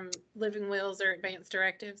living wills or advanced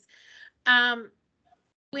directives.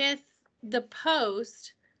 With the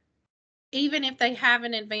post, even if they have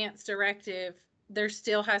an advanced directive, there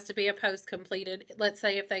still has to be a post completed. Let's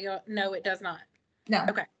say if they go, no, it does not. No.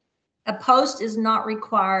 Okay. A post is not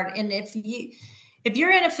required. And if If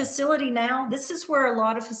you're in a facility now, this is where a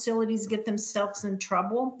lot of facilities get themselves in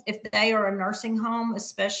trouble. If they are a nursing home,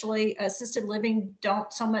 especially assisted living,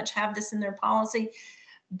 don't so much have this in their policy,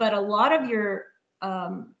 but a lot of your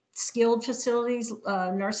skilled facilities,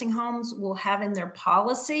 nursing homes will have in their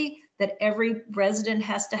policy that every resident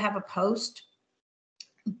has to have a post,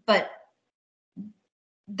 but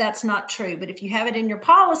that's not true. But if you have it in your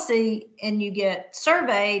policy and you get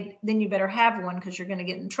surveyed, then you better have one, because you're going to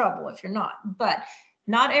get in trouble if you're not. But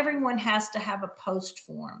not everyone has to have a post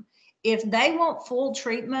form. If they want full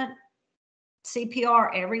treatment,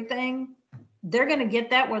 CPR, everything, they're going to get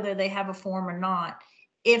that whether they have a form or not.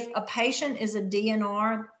 If a patient is a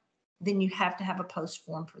DNR, then you have to have a post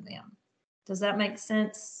form for them. Does that make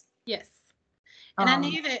sense? Yes. And I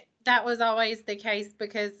knew that that was always the case,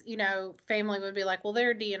 because, you know, family would be like, well,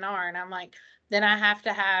 they're DNR. And I'm like, then I have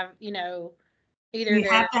to have, you know, either You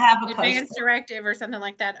their have to have a advanced post. directive or something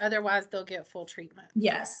like that. Otherwise, they'll get full treatment.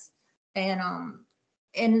 Yes. And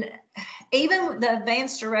even the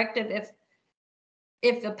advanced directive,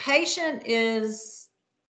 if a patient is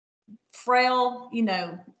frail, you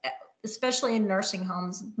know, especially in nursing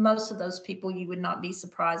homes, most of those people, you would not be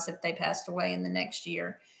surprised if they passed away in the next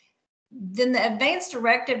year. Then the advanced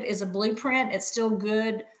directive is a blueprint. It's still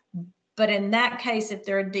good. But in that case, if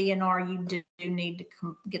they're a DNR, you do need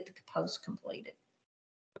to get the post completed.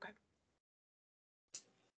 Okay.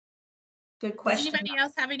 Good question. Does anybody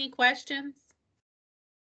else have any questions?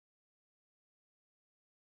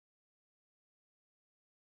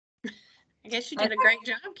 I guess you did a great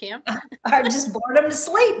job, Kim. I just bored them to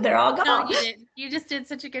sleep. They're all gone. No, you didn't. You just did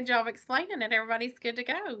such a good job explaining it. Everybody's good to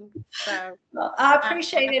go. So Well, I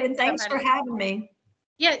appreciate it, and thanks for having me.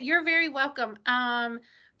 Yeah, you're very welcome.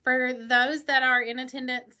 For those that are in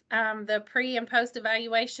attendance, the pre and post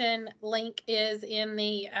evaluation link is in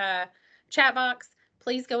the chat box.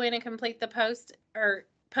 Please go in and complete the post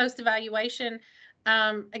evaluation.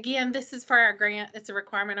 Again, this is for our grant. It's a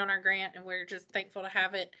requirement on our grant, and we're just thankful to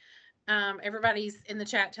have it. Everybody's in the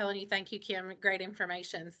chat telling you thank you, Kim. Great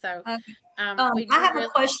information. So I have a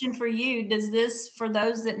question for you. Does this, for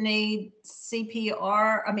those that need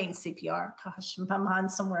CPR, gosh, my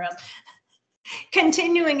mind's somewhere else.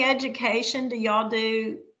 Continuing education, do y'all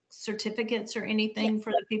do certificates or anything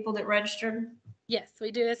for the people that registered? Yes,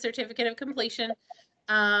 we do a certificate of completion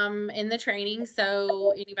in the training.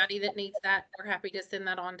 So anybody that needs that, we're happy to send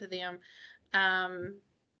that on to them.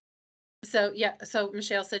 So yeah, so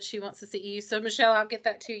Michelle said she wants to see you. So Michelle, I'll get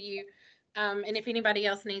that to you. And if anybody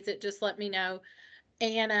else needs it, just let me know.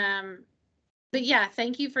 And but yeah,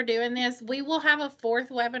 thank you for doing this. We will have a 4th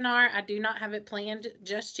webinar. I do not have it planned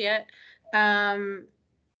just yet. And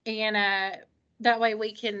that way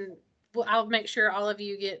we can, I'll make sure all of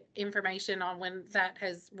you get information on when that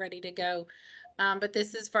has ready to go. But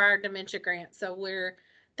this is for our dementia grant. So we're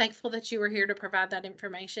thankful that you were here to provide that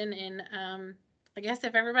information. And I guess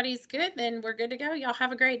if everybody's good, then we're good to go. Y'all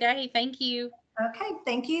have a great day. Thank you. Okay,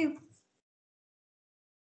 thank you.